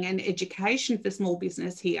networking and education for small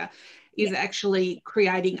business here is actually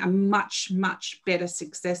creating a much, much better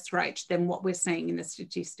success rate than what we're seeing in the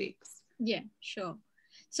statistics. Yeah, sure.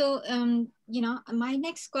 So, my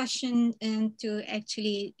next question to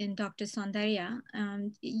actually Dr. Saundarya,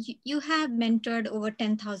 you have mentored over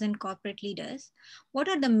 10,000 corporate leaders. What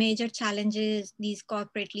are the major challenges these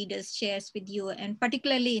corporate leaders share with you, and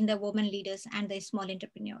particularly in the women leaders and the small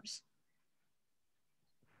entrepreneurs?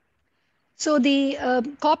 So the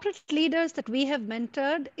corporate leaders that we have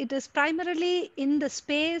mentored, it is primarily in the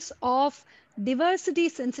space of diversity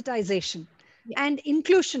sensitization and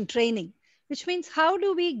inclusion training, which means how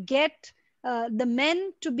do we get the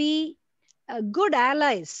men to be good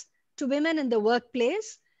allies to women in the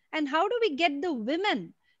workplace, and how do we get the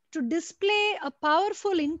women to display a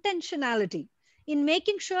powerful intentionality in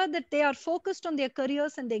making sure that they are focused on their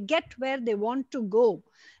careers and they get where they want to go,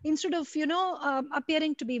 instead of,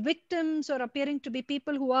 appearing to be victims or appearing to be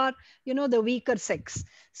people who are, the weaker sex.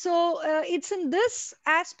 So it's in this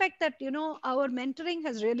aspect that, our mentoring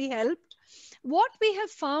has really helped. what we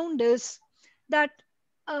have found is that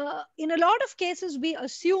in a lot of cases, we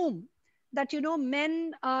assume that,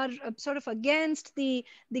 men are sort of against the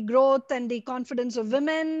growth and the confidence of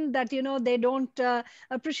women, that, they don't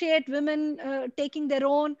appreciate women taking their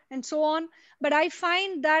own and so on. But I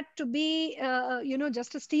find that to be,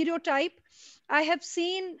 just a stereotype. I have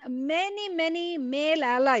seen many, many male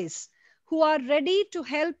allies who are ready to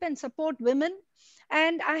help and support women.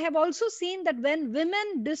 And I have also seen that when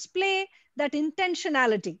women display that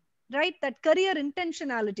intentionality, right, that career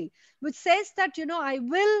intentionality, which says that, I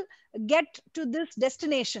will get to this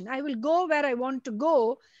destination, I will go where I want to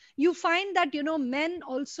go, you find that, men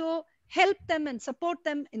also help them and support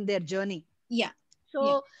them in their journey. Yeah.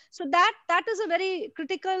 So that is a very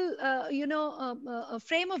critical, a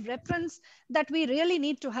frame of reference that we really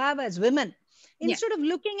need to have as women. Instead of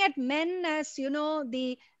looking at men as,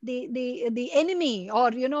 the enemy,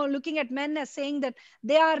 or, looking at men as saying that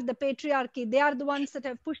they are the patriarchy, they are the ones that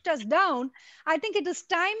have pushed us down, I think it is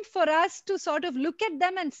time for us to sort of look at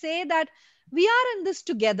them and say that we are in this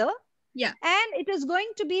together. Yeah. And it is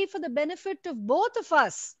going to be for the benefit of both of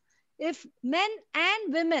us if men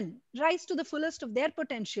and women rise to the fullest of their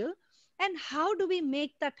potential. And how do we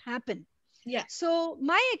make that happen? Yeah. So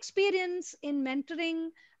my experience in mentoring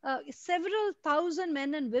several thousand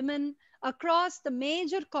men and women across the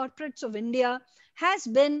major corporates of India has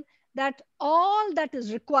been that all that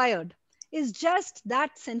is required is just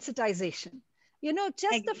that sensitization.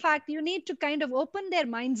 Just the fact you need to kind of open their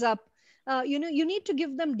minds up. You need to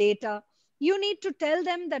give them data. You need to tell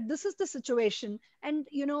them that this is the situation, and,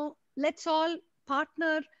 let's all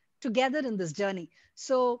partner together in this journey.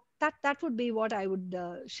 So that would be what I would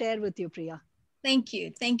share with you, Priya. Thank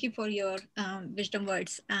you. Thank you for your wisdom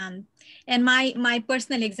words. And my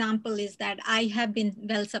personal example is that I have been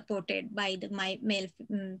well supported by my male,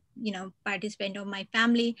 participant of my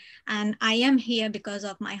family. And I am here because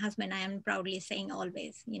of my husband. I am proudly saying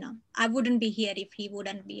always, I wouldn't be here if he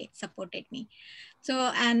wouldn't be supported me. So,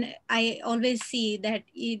 and I always see that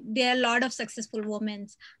there are a lot of successful women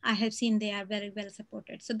I have seen, they are very well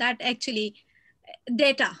supported. So that actually,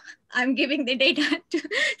 data, I'm giving the data to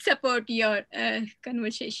support your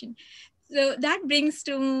conversation. So that brings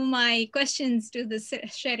to my questions to the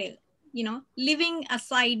Cheryl. Leaving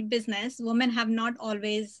aside business, women have not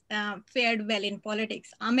always fared well in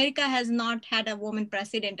politics. America has not had a woman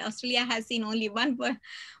president. Australia has seen only one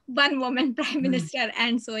woman prime minister,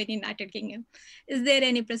 and so in the United Kingdom. Is there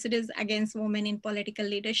any precedence against women in political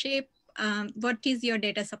leadership? What is your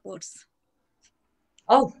data supports?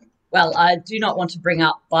 Oh, well, I do not want to bring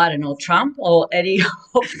up Biden or Trump or any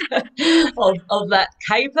of that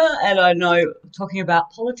caper. And I know talking about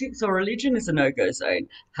politics or religion is a no-go zone.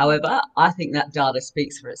 However, I think that data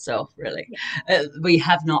speaks for itself, really. Yeah. We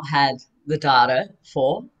have not had the data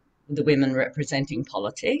for the women representing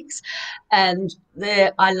politics. And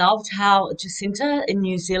I loved how Jacinta in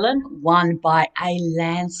New Zealand won by a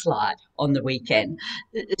landslide on the weekend.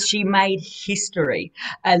 She made history,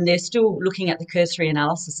 and they're still looking at the cursory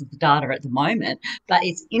analysis of the data at the moment, but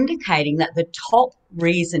it's indicating that the top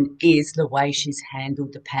reason is the way she's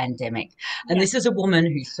handled the pandemic. And this is a woman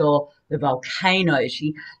who saw the volcano.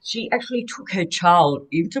 She actually took her child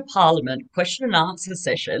into Parliament, question and answer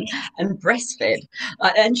session, and breastfed.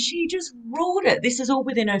 And she just ruled it. This is all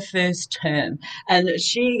within her first term. And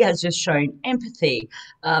she has just shown empathy,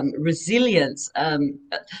 resilience, and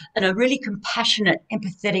a really compassionate,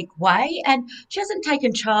 empathetic way. And she hasn't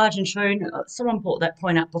taken charge and shown, someone brought that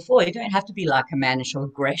point up before, you don't have to be like a man and show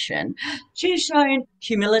aggression. She's shown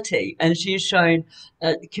humility, and she's shown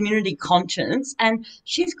community conscience, and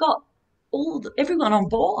she's got everyone on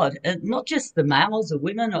board, and not just the males or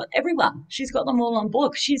women or everyone. She's got them all on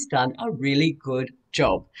board. She's done a really good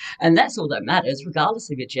job, and that's all that matters,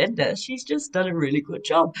 regardless of your gender. She's just done a really good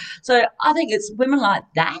job. So I think it's women like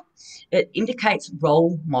that. It indicates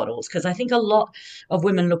role models, because I think a lot of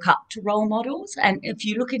women look up to role models. And if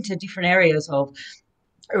you look into different areas of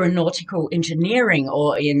aeronautical engineering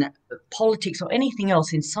or in politics or anything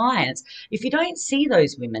else in science, if you don't see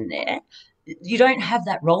those women there, you don't have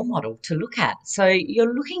that role model to look at. So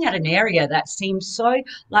you're looking at an area that seems so,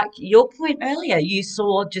 like your point earlier, you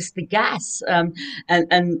saw just the gas and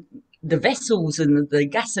the vessels and the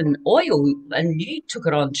gas and oil, and you took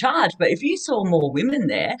it on charge. But if you saw more women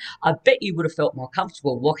there, I bet you would have felt more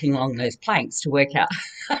comfortable walking along those planks to work out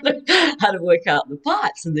how to work out the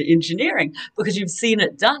pipes and the engineering, because you've seen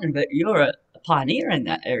it done, but you're a pioneer in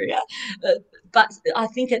that area. But I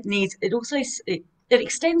think it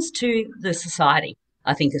extends to the society,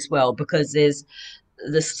 I think, as well, because there's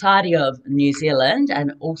the Society of New Zealand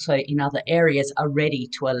and also in other areas are ready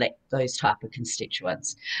to elect those type of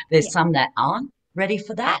constituents. There's some that aren't ready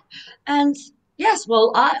for that. And yes,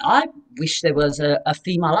 well, I wish there was a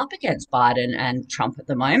female up against Biden and Trump at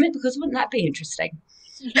the moment, because wouldn't that be interesting?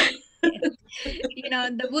 You know,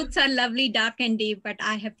 the woods are lovely, dark and deep, but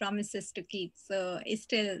I have promises to keep. So it's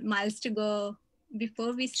still miles to go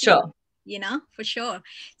before we see. Sure. You know, for sure.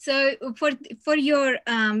 So for your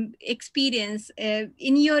experience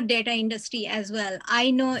in your data industry as well,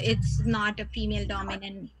 I know it's not a female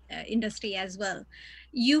dominant industry as well.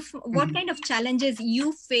 What kind of challenges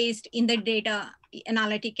you faced in the data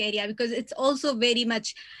analytic area? Because it's also very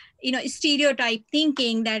much, you know, stereotype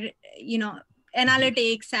thinking that, you know,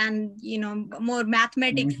 analytics and, you know, more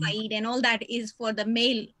mathematics side and all that is for the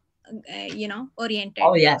male, you know, oriented.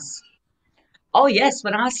 Oh, yes. Oh, yes.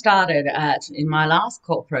 When I started in my last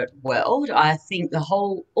corporate world, I think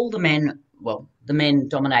all the men, well, the men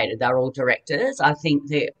dominated. They were all directors. I think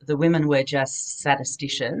the women were just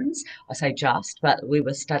statisticians. I say just, but we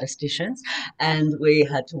were statisticians, and we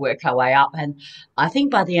had to work our way up. And I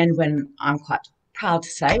think by the end, when I'm quite proud to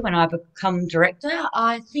say, when I become director,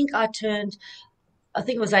 I think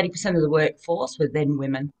it was 80% of the workforce were then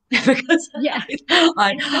women. Because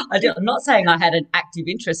I'm not saying I had an active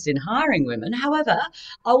interest in hiring women. However,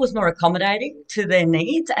 I was more accommodating to their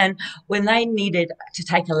needs. And when they needed to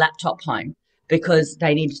take a laptop home because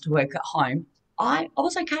they needed to work at home, I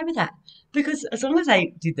was okay with that. Because as long as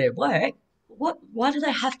they did their work, why do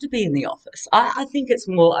they have to be in the office? I think it's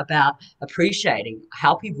more about appreciating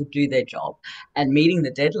how people do their job and meeting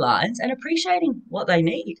the deadlines and appreciating what they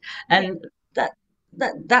need. And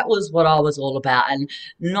that was what I was all about, and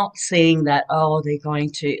not seeing that, oh, they're going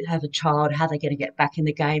to have a child, how are they going to get back in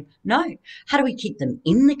the game? No. How do we keep them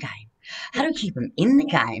in the game? How do we keep them in the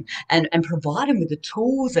game and provide them with the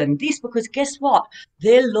tools and this? Because guess what?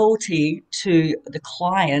 Their loyalty to the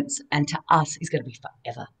clients and to us is going to be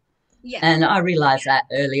forever. Yeah. And I realised that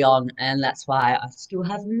early on, and that's why I still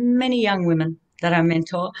have many young women that I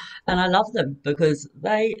mentor, and I love them because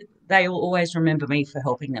they will always remember me for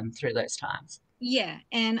helping them through those times. Yeah,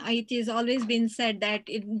 and it has always been said that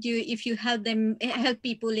if you help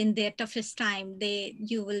people in their toughest time,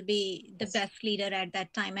 you will be the best leader at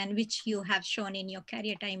that time, and which you have shown in your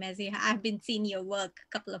career time, as I've been seeing your work a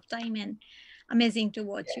couple of times, and amazing to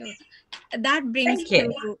watch you. That brings to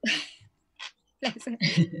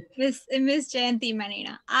Miss Jayanti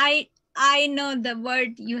Manina. I know the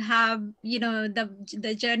word you have, you know,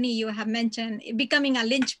 the journey you have mentioned, becoming a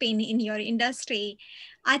linchpin in your industry.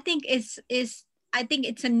 I think it's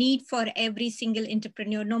a need for every single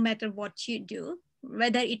entrepreneur, no matter what you do,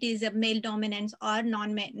 whether it is a male dominance or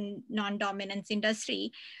non-dominance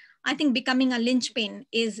industry. I think becoming a linchpin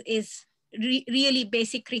is really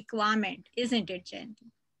basic requirement, isn't it, Jen?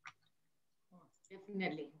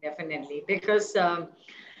 Definitely. Because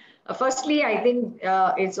firstly, I think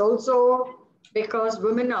it's also because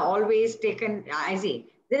women are always taken. I see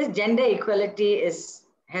this gender equality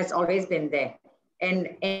has always been there,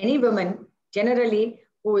 and any woman generally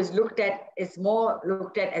who is more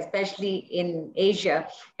looked at, especially in Asia,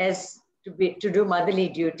 as to do motherly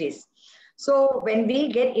duties. So when we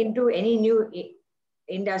get into any new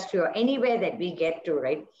industry or anywhere that we get to,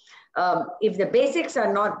 right, if the basics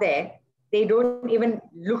are not there, they don't even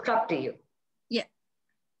look up to you.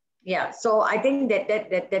 Yeah. So I think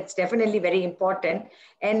that's definitely very important.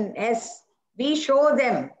 And as we show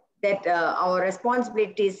them that our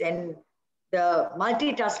responsibilities and the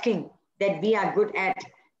multitasking that we are good at,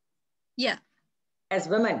 as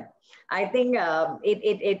women, I think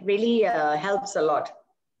it really helps a lot.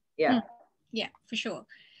 Yeah, for sure.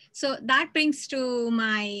 So that brings to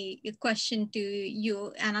my question to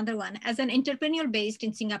you, another one. As an entrepreneur based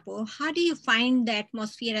in Singapore, how do you find the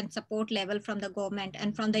atmosphere and support level from the government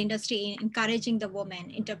and from the industry in encouraging the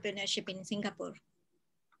women entrepreneurship in Singapore?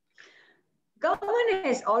 Government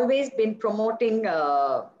has always been promoting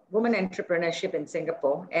women entrepreneurship in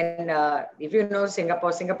Singapore. And if you know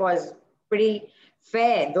Singapore is pretty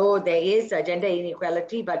fair, though there is a gender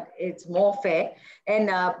inequality, but it's more fair.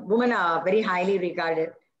 And women are very highly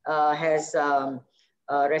regarded as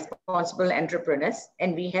responsible entrepreneurs.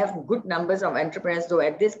 And we have good numbers of entrepreneurs, though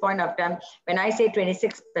at this point of time, when I say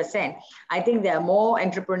 26%, I think there are more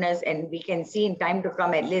entrepreneurs, and we can see in time to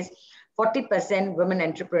come at least 40% women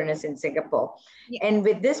entrepreneurs in Singapore. And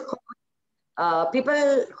with this,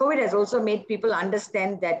 COVID has also made people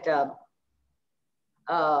understand that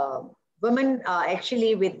women are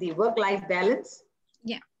actually, with the work-life balance,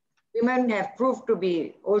 women have proved to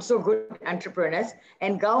be also good entrepreneurs,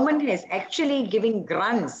 and government is actually giving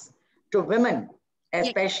grants to women,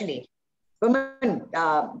 especially. women,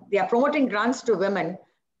 they are promoting grants to women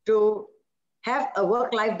to have a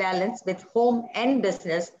work-life balance with home and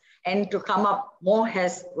business and to come up more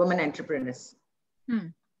as women entrepreneurs.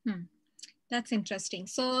 That's interesting.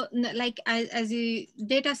 So like as you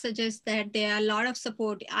data suggests that there are a lot of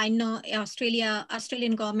support. I know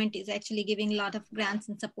Australian government is actually giving a lot of grants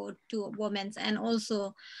and support to women, and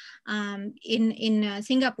also in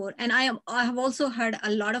Singapore. And I have also heard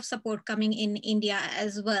a lot of support coming in India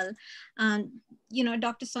as well.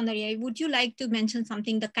 Dr. Saundarya, would you like to mention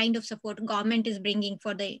something, the kind of support government is bringing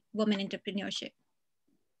for the women entrepreneurship?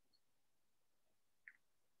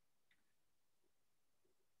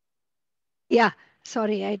 Yeah,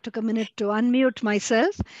 sorry, I took a minute to unmute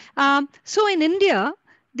myself. So in India,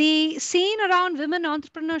 the scene around women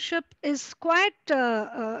entrepreneurship is quite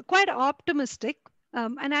optimistic.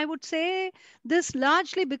 And I would say this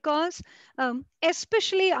largely because,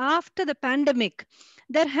 especially after the pandemic,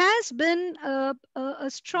 there has been a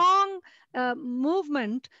strong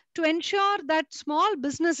movement to ensure that small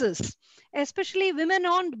businesses, especially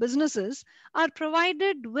women-owned businesses, are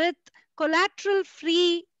provided with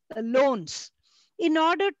collateral-free loans in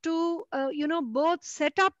order to both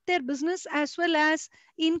set up their business as well as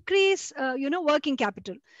increase working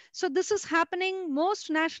capital. So this is happening. Most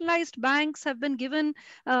nationalized banks have been given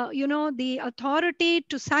the authority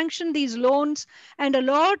to sanction these loans, and a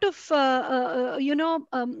lot of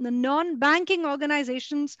non-banking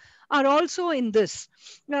organizations are also in this.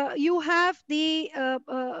 You have the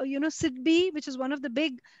SIDBI, which is one of the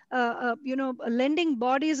big lending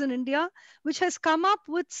bodies in India, which has come up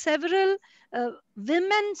with several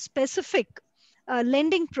women-specific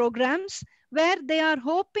lending programs where they are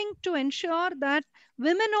hoping to ensure that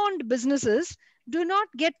women-owned businesses do not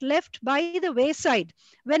get left by the wayside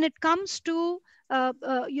when it comes to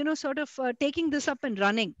taking this up and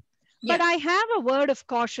running. Yeah. But I have a word of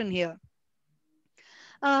caution here.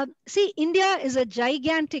 See, India is a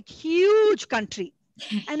gigantic, huge country,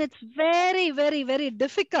 and it's very, very, very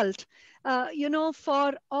difficult,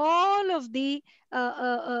 for all of the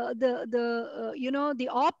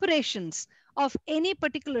operations of any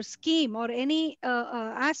particular scheme or any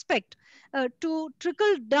aspect to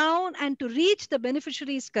trickle down and to reach the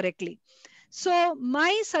beneficiaries correctly. So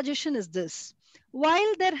my suggestion is this: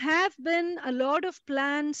 while there have been a lot of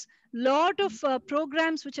plans, lot of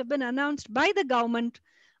programs which have been announced by the government,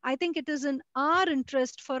 I think it is in our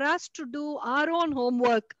interest for us to do our own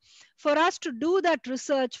homework, for us to do that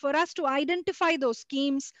research, for us to identify those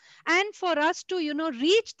schemes, and for us to,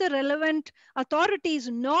 reach the relevant authorities,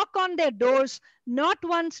 knock on their doors, not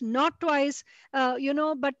once, not twice,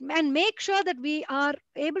 and make sure that we are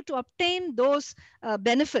able to obtain those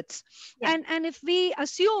benefits. Yeah. And if we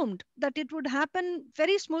assumed that it would happen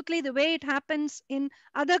very smoothly the way it happens in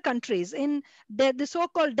other countries, in the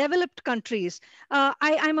so-called developed countries,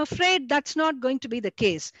 I'm afraid that's not going to be the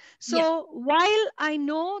case. So yeah. While I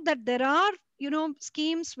know that there are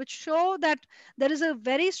schemes which show that there is a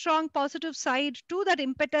very strong positive side to that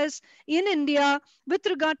impetus in India with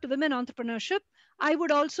regard to women entrepreneurship, I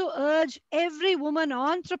would also urge every woman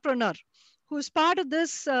entrepreneur who's part of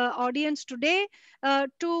this audience today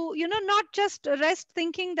to not just rest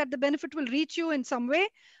thinking that the benefit will reach you in some way,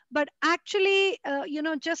 but actually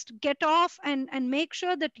just get off and make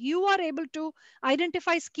sure that you are able to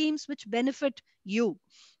identify schemes which benefit you.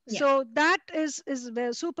 Yeah. So that is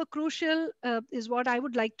super crucial, is what I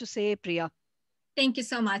would like to say, Priya. Thank you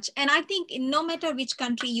so much. And I think no matter which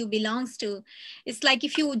country you belongs to, it's like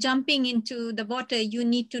if you jumping into the water, you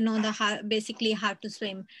need to know basically how to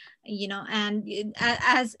swim, and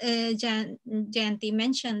as Jayanti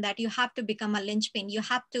mentioned, that you have to become a linchpin. You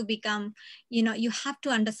have to become, you have to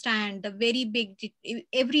understand the very big,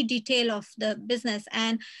 every detail of the business.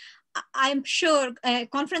 And I'm sure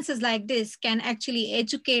conferences like this can actually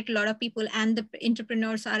educate a lot of people, and the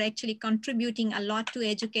entrepreneurs are actually contributing a lot to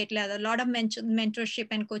educate. A lot of mentorship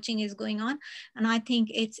and coaching is going on. And I think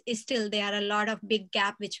it's still, there are a lot of big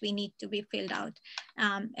gap which we need to be filled out.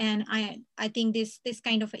 And I think this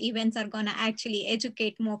kind of events are going to actually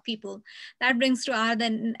educate more people. That brings to our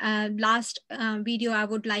last video I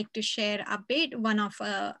would like to share a bit. One of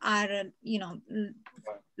our,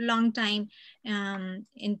 long time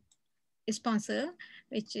in sponsor,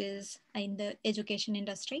 which is in the education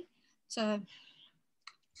industry. So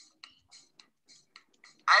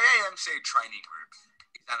AAMC Training Group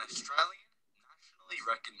is an Australian nationally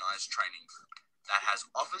recognised training group that has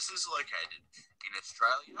offices located in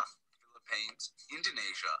Australia, Philippines,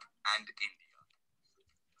 Indonesia and India.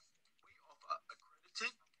 We offer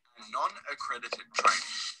accredited and non-accredited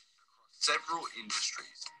training across several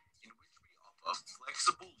industries in which we offer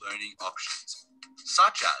flexible learning options,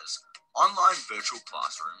 such as online virtual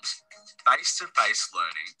classrooms, face-to-face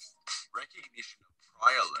learning, recognition of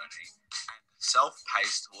prior learning, and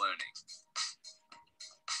self-paced learning.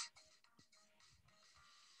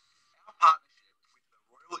 Our partnership with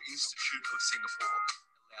the Royal Institute of Singapore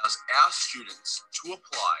allows our students to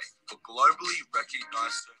apply for globally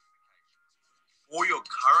recognised certifications for your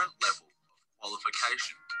current level of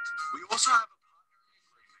qualification. We also have a partnering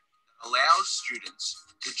agreement that allows students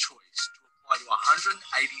the choice to apply to 186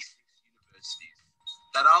 universities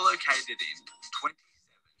that are located in 27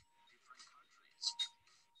 different countries.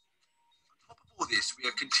 On top of all this, we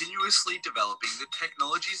are continuously developing the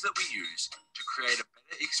technologies that we use to create a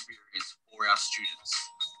better experience for our students.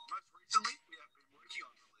 Most recently, we have been working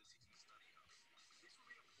on releasing the Study Hub. This will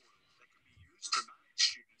be a portal that can be used to manage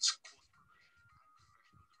students' course progression and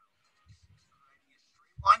professional development, creating a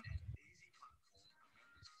streamlined and easy platform for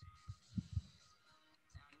members to use.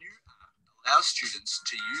 Our new app allows students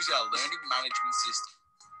to use our learning management system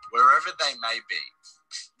wherever they may be,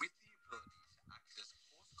 with the ability to access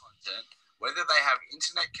course content whether they have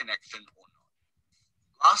internet connection or not.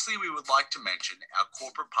 Lastly, we would like to mention our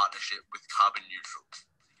corporate partnership with Carbon Neutral.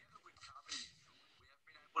 Together with Carbon Neutral, we have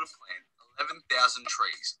been able to plant 11,000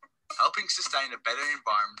 trees, helping sustain a better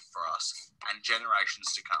environment for us and generations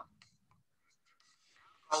to come.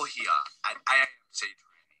 Our goal here at ANZ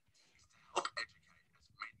Training is to help educate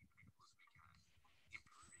as many people as we can,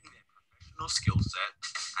 improving their professional skill set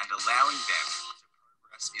and allowing them to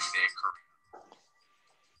progress in their career.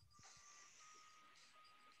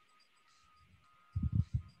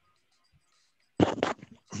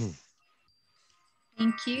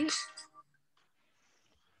 Thank you.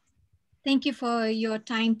 Thank you for your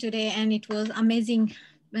time today, and it was amazing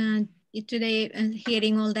today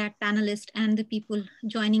hearing all that panelists and the people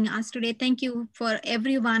joining us today. Thank you for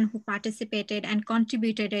everyone who participated and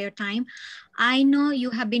contributed your time. I know you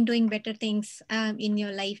have been doing better things in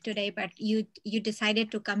your life today, but you decided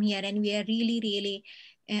to come here, and we are really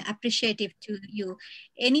appreciative to you.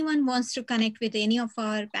 Anyone wants to connect with any of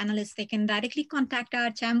our panelists, they can directly contact our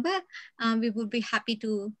chamber. We would be happy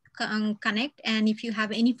to connect. And if you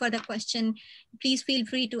have any further question, please feel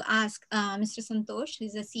free to ask Mr. Santosh, who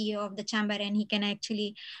is the CEO of the chamber, and he can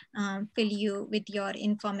actually fill you with your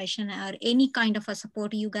information or any kind of a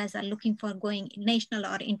support you guys are looking for going national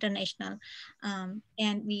or international.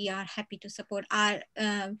 And we are happy to support our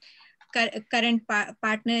current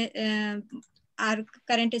partner. Our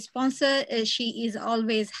current sponsor, she is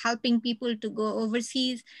always helping people to go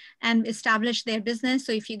overseas and establish their business.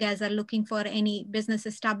 So if you guys are looking for any business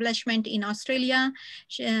establishment in Australia,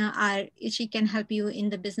 she can help you in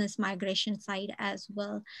the business migration side as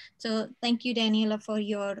well. So thank you, Daniela, for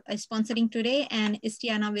your sponsoring today, and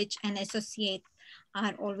Istianovich and Associate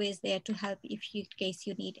are always there to help in case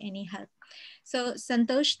you need any help. So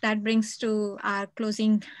Santosh, that brings to our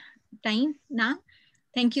closing time now.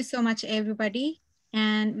 Thank you so much, everybody.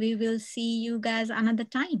 And we will see you guys another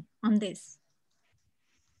time on this.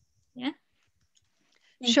 Yeah.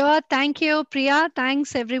 Thank you, Priya.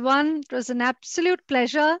 Thanks, everyone. It was an absolute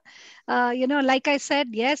pleasure. Like I said,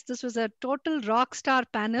 yes, this was a total rock star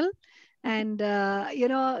panel, and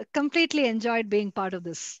completely enjoyed being part of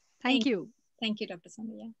this. Thank you. Thank you, Dr.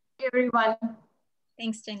 Saundarya. Thank you, everyone.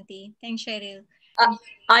 Thanks, Janti. Thanks, Cheryl.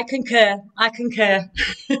 I concur.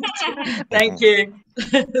 Thank you.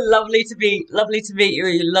 Lovely to meet you,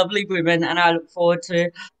 you lovely women, and I look forward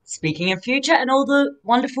to speaking in future. And all the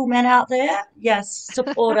wonderful men out there, yes,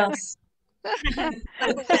 support us.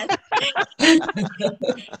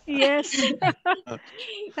 Yes.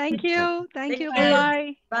 Thank you. Thank you.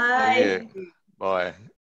 Bye-bye. Bye. Bye.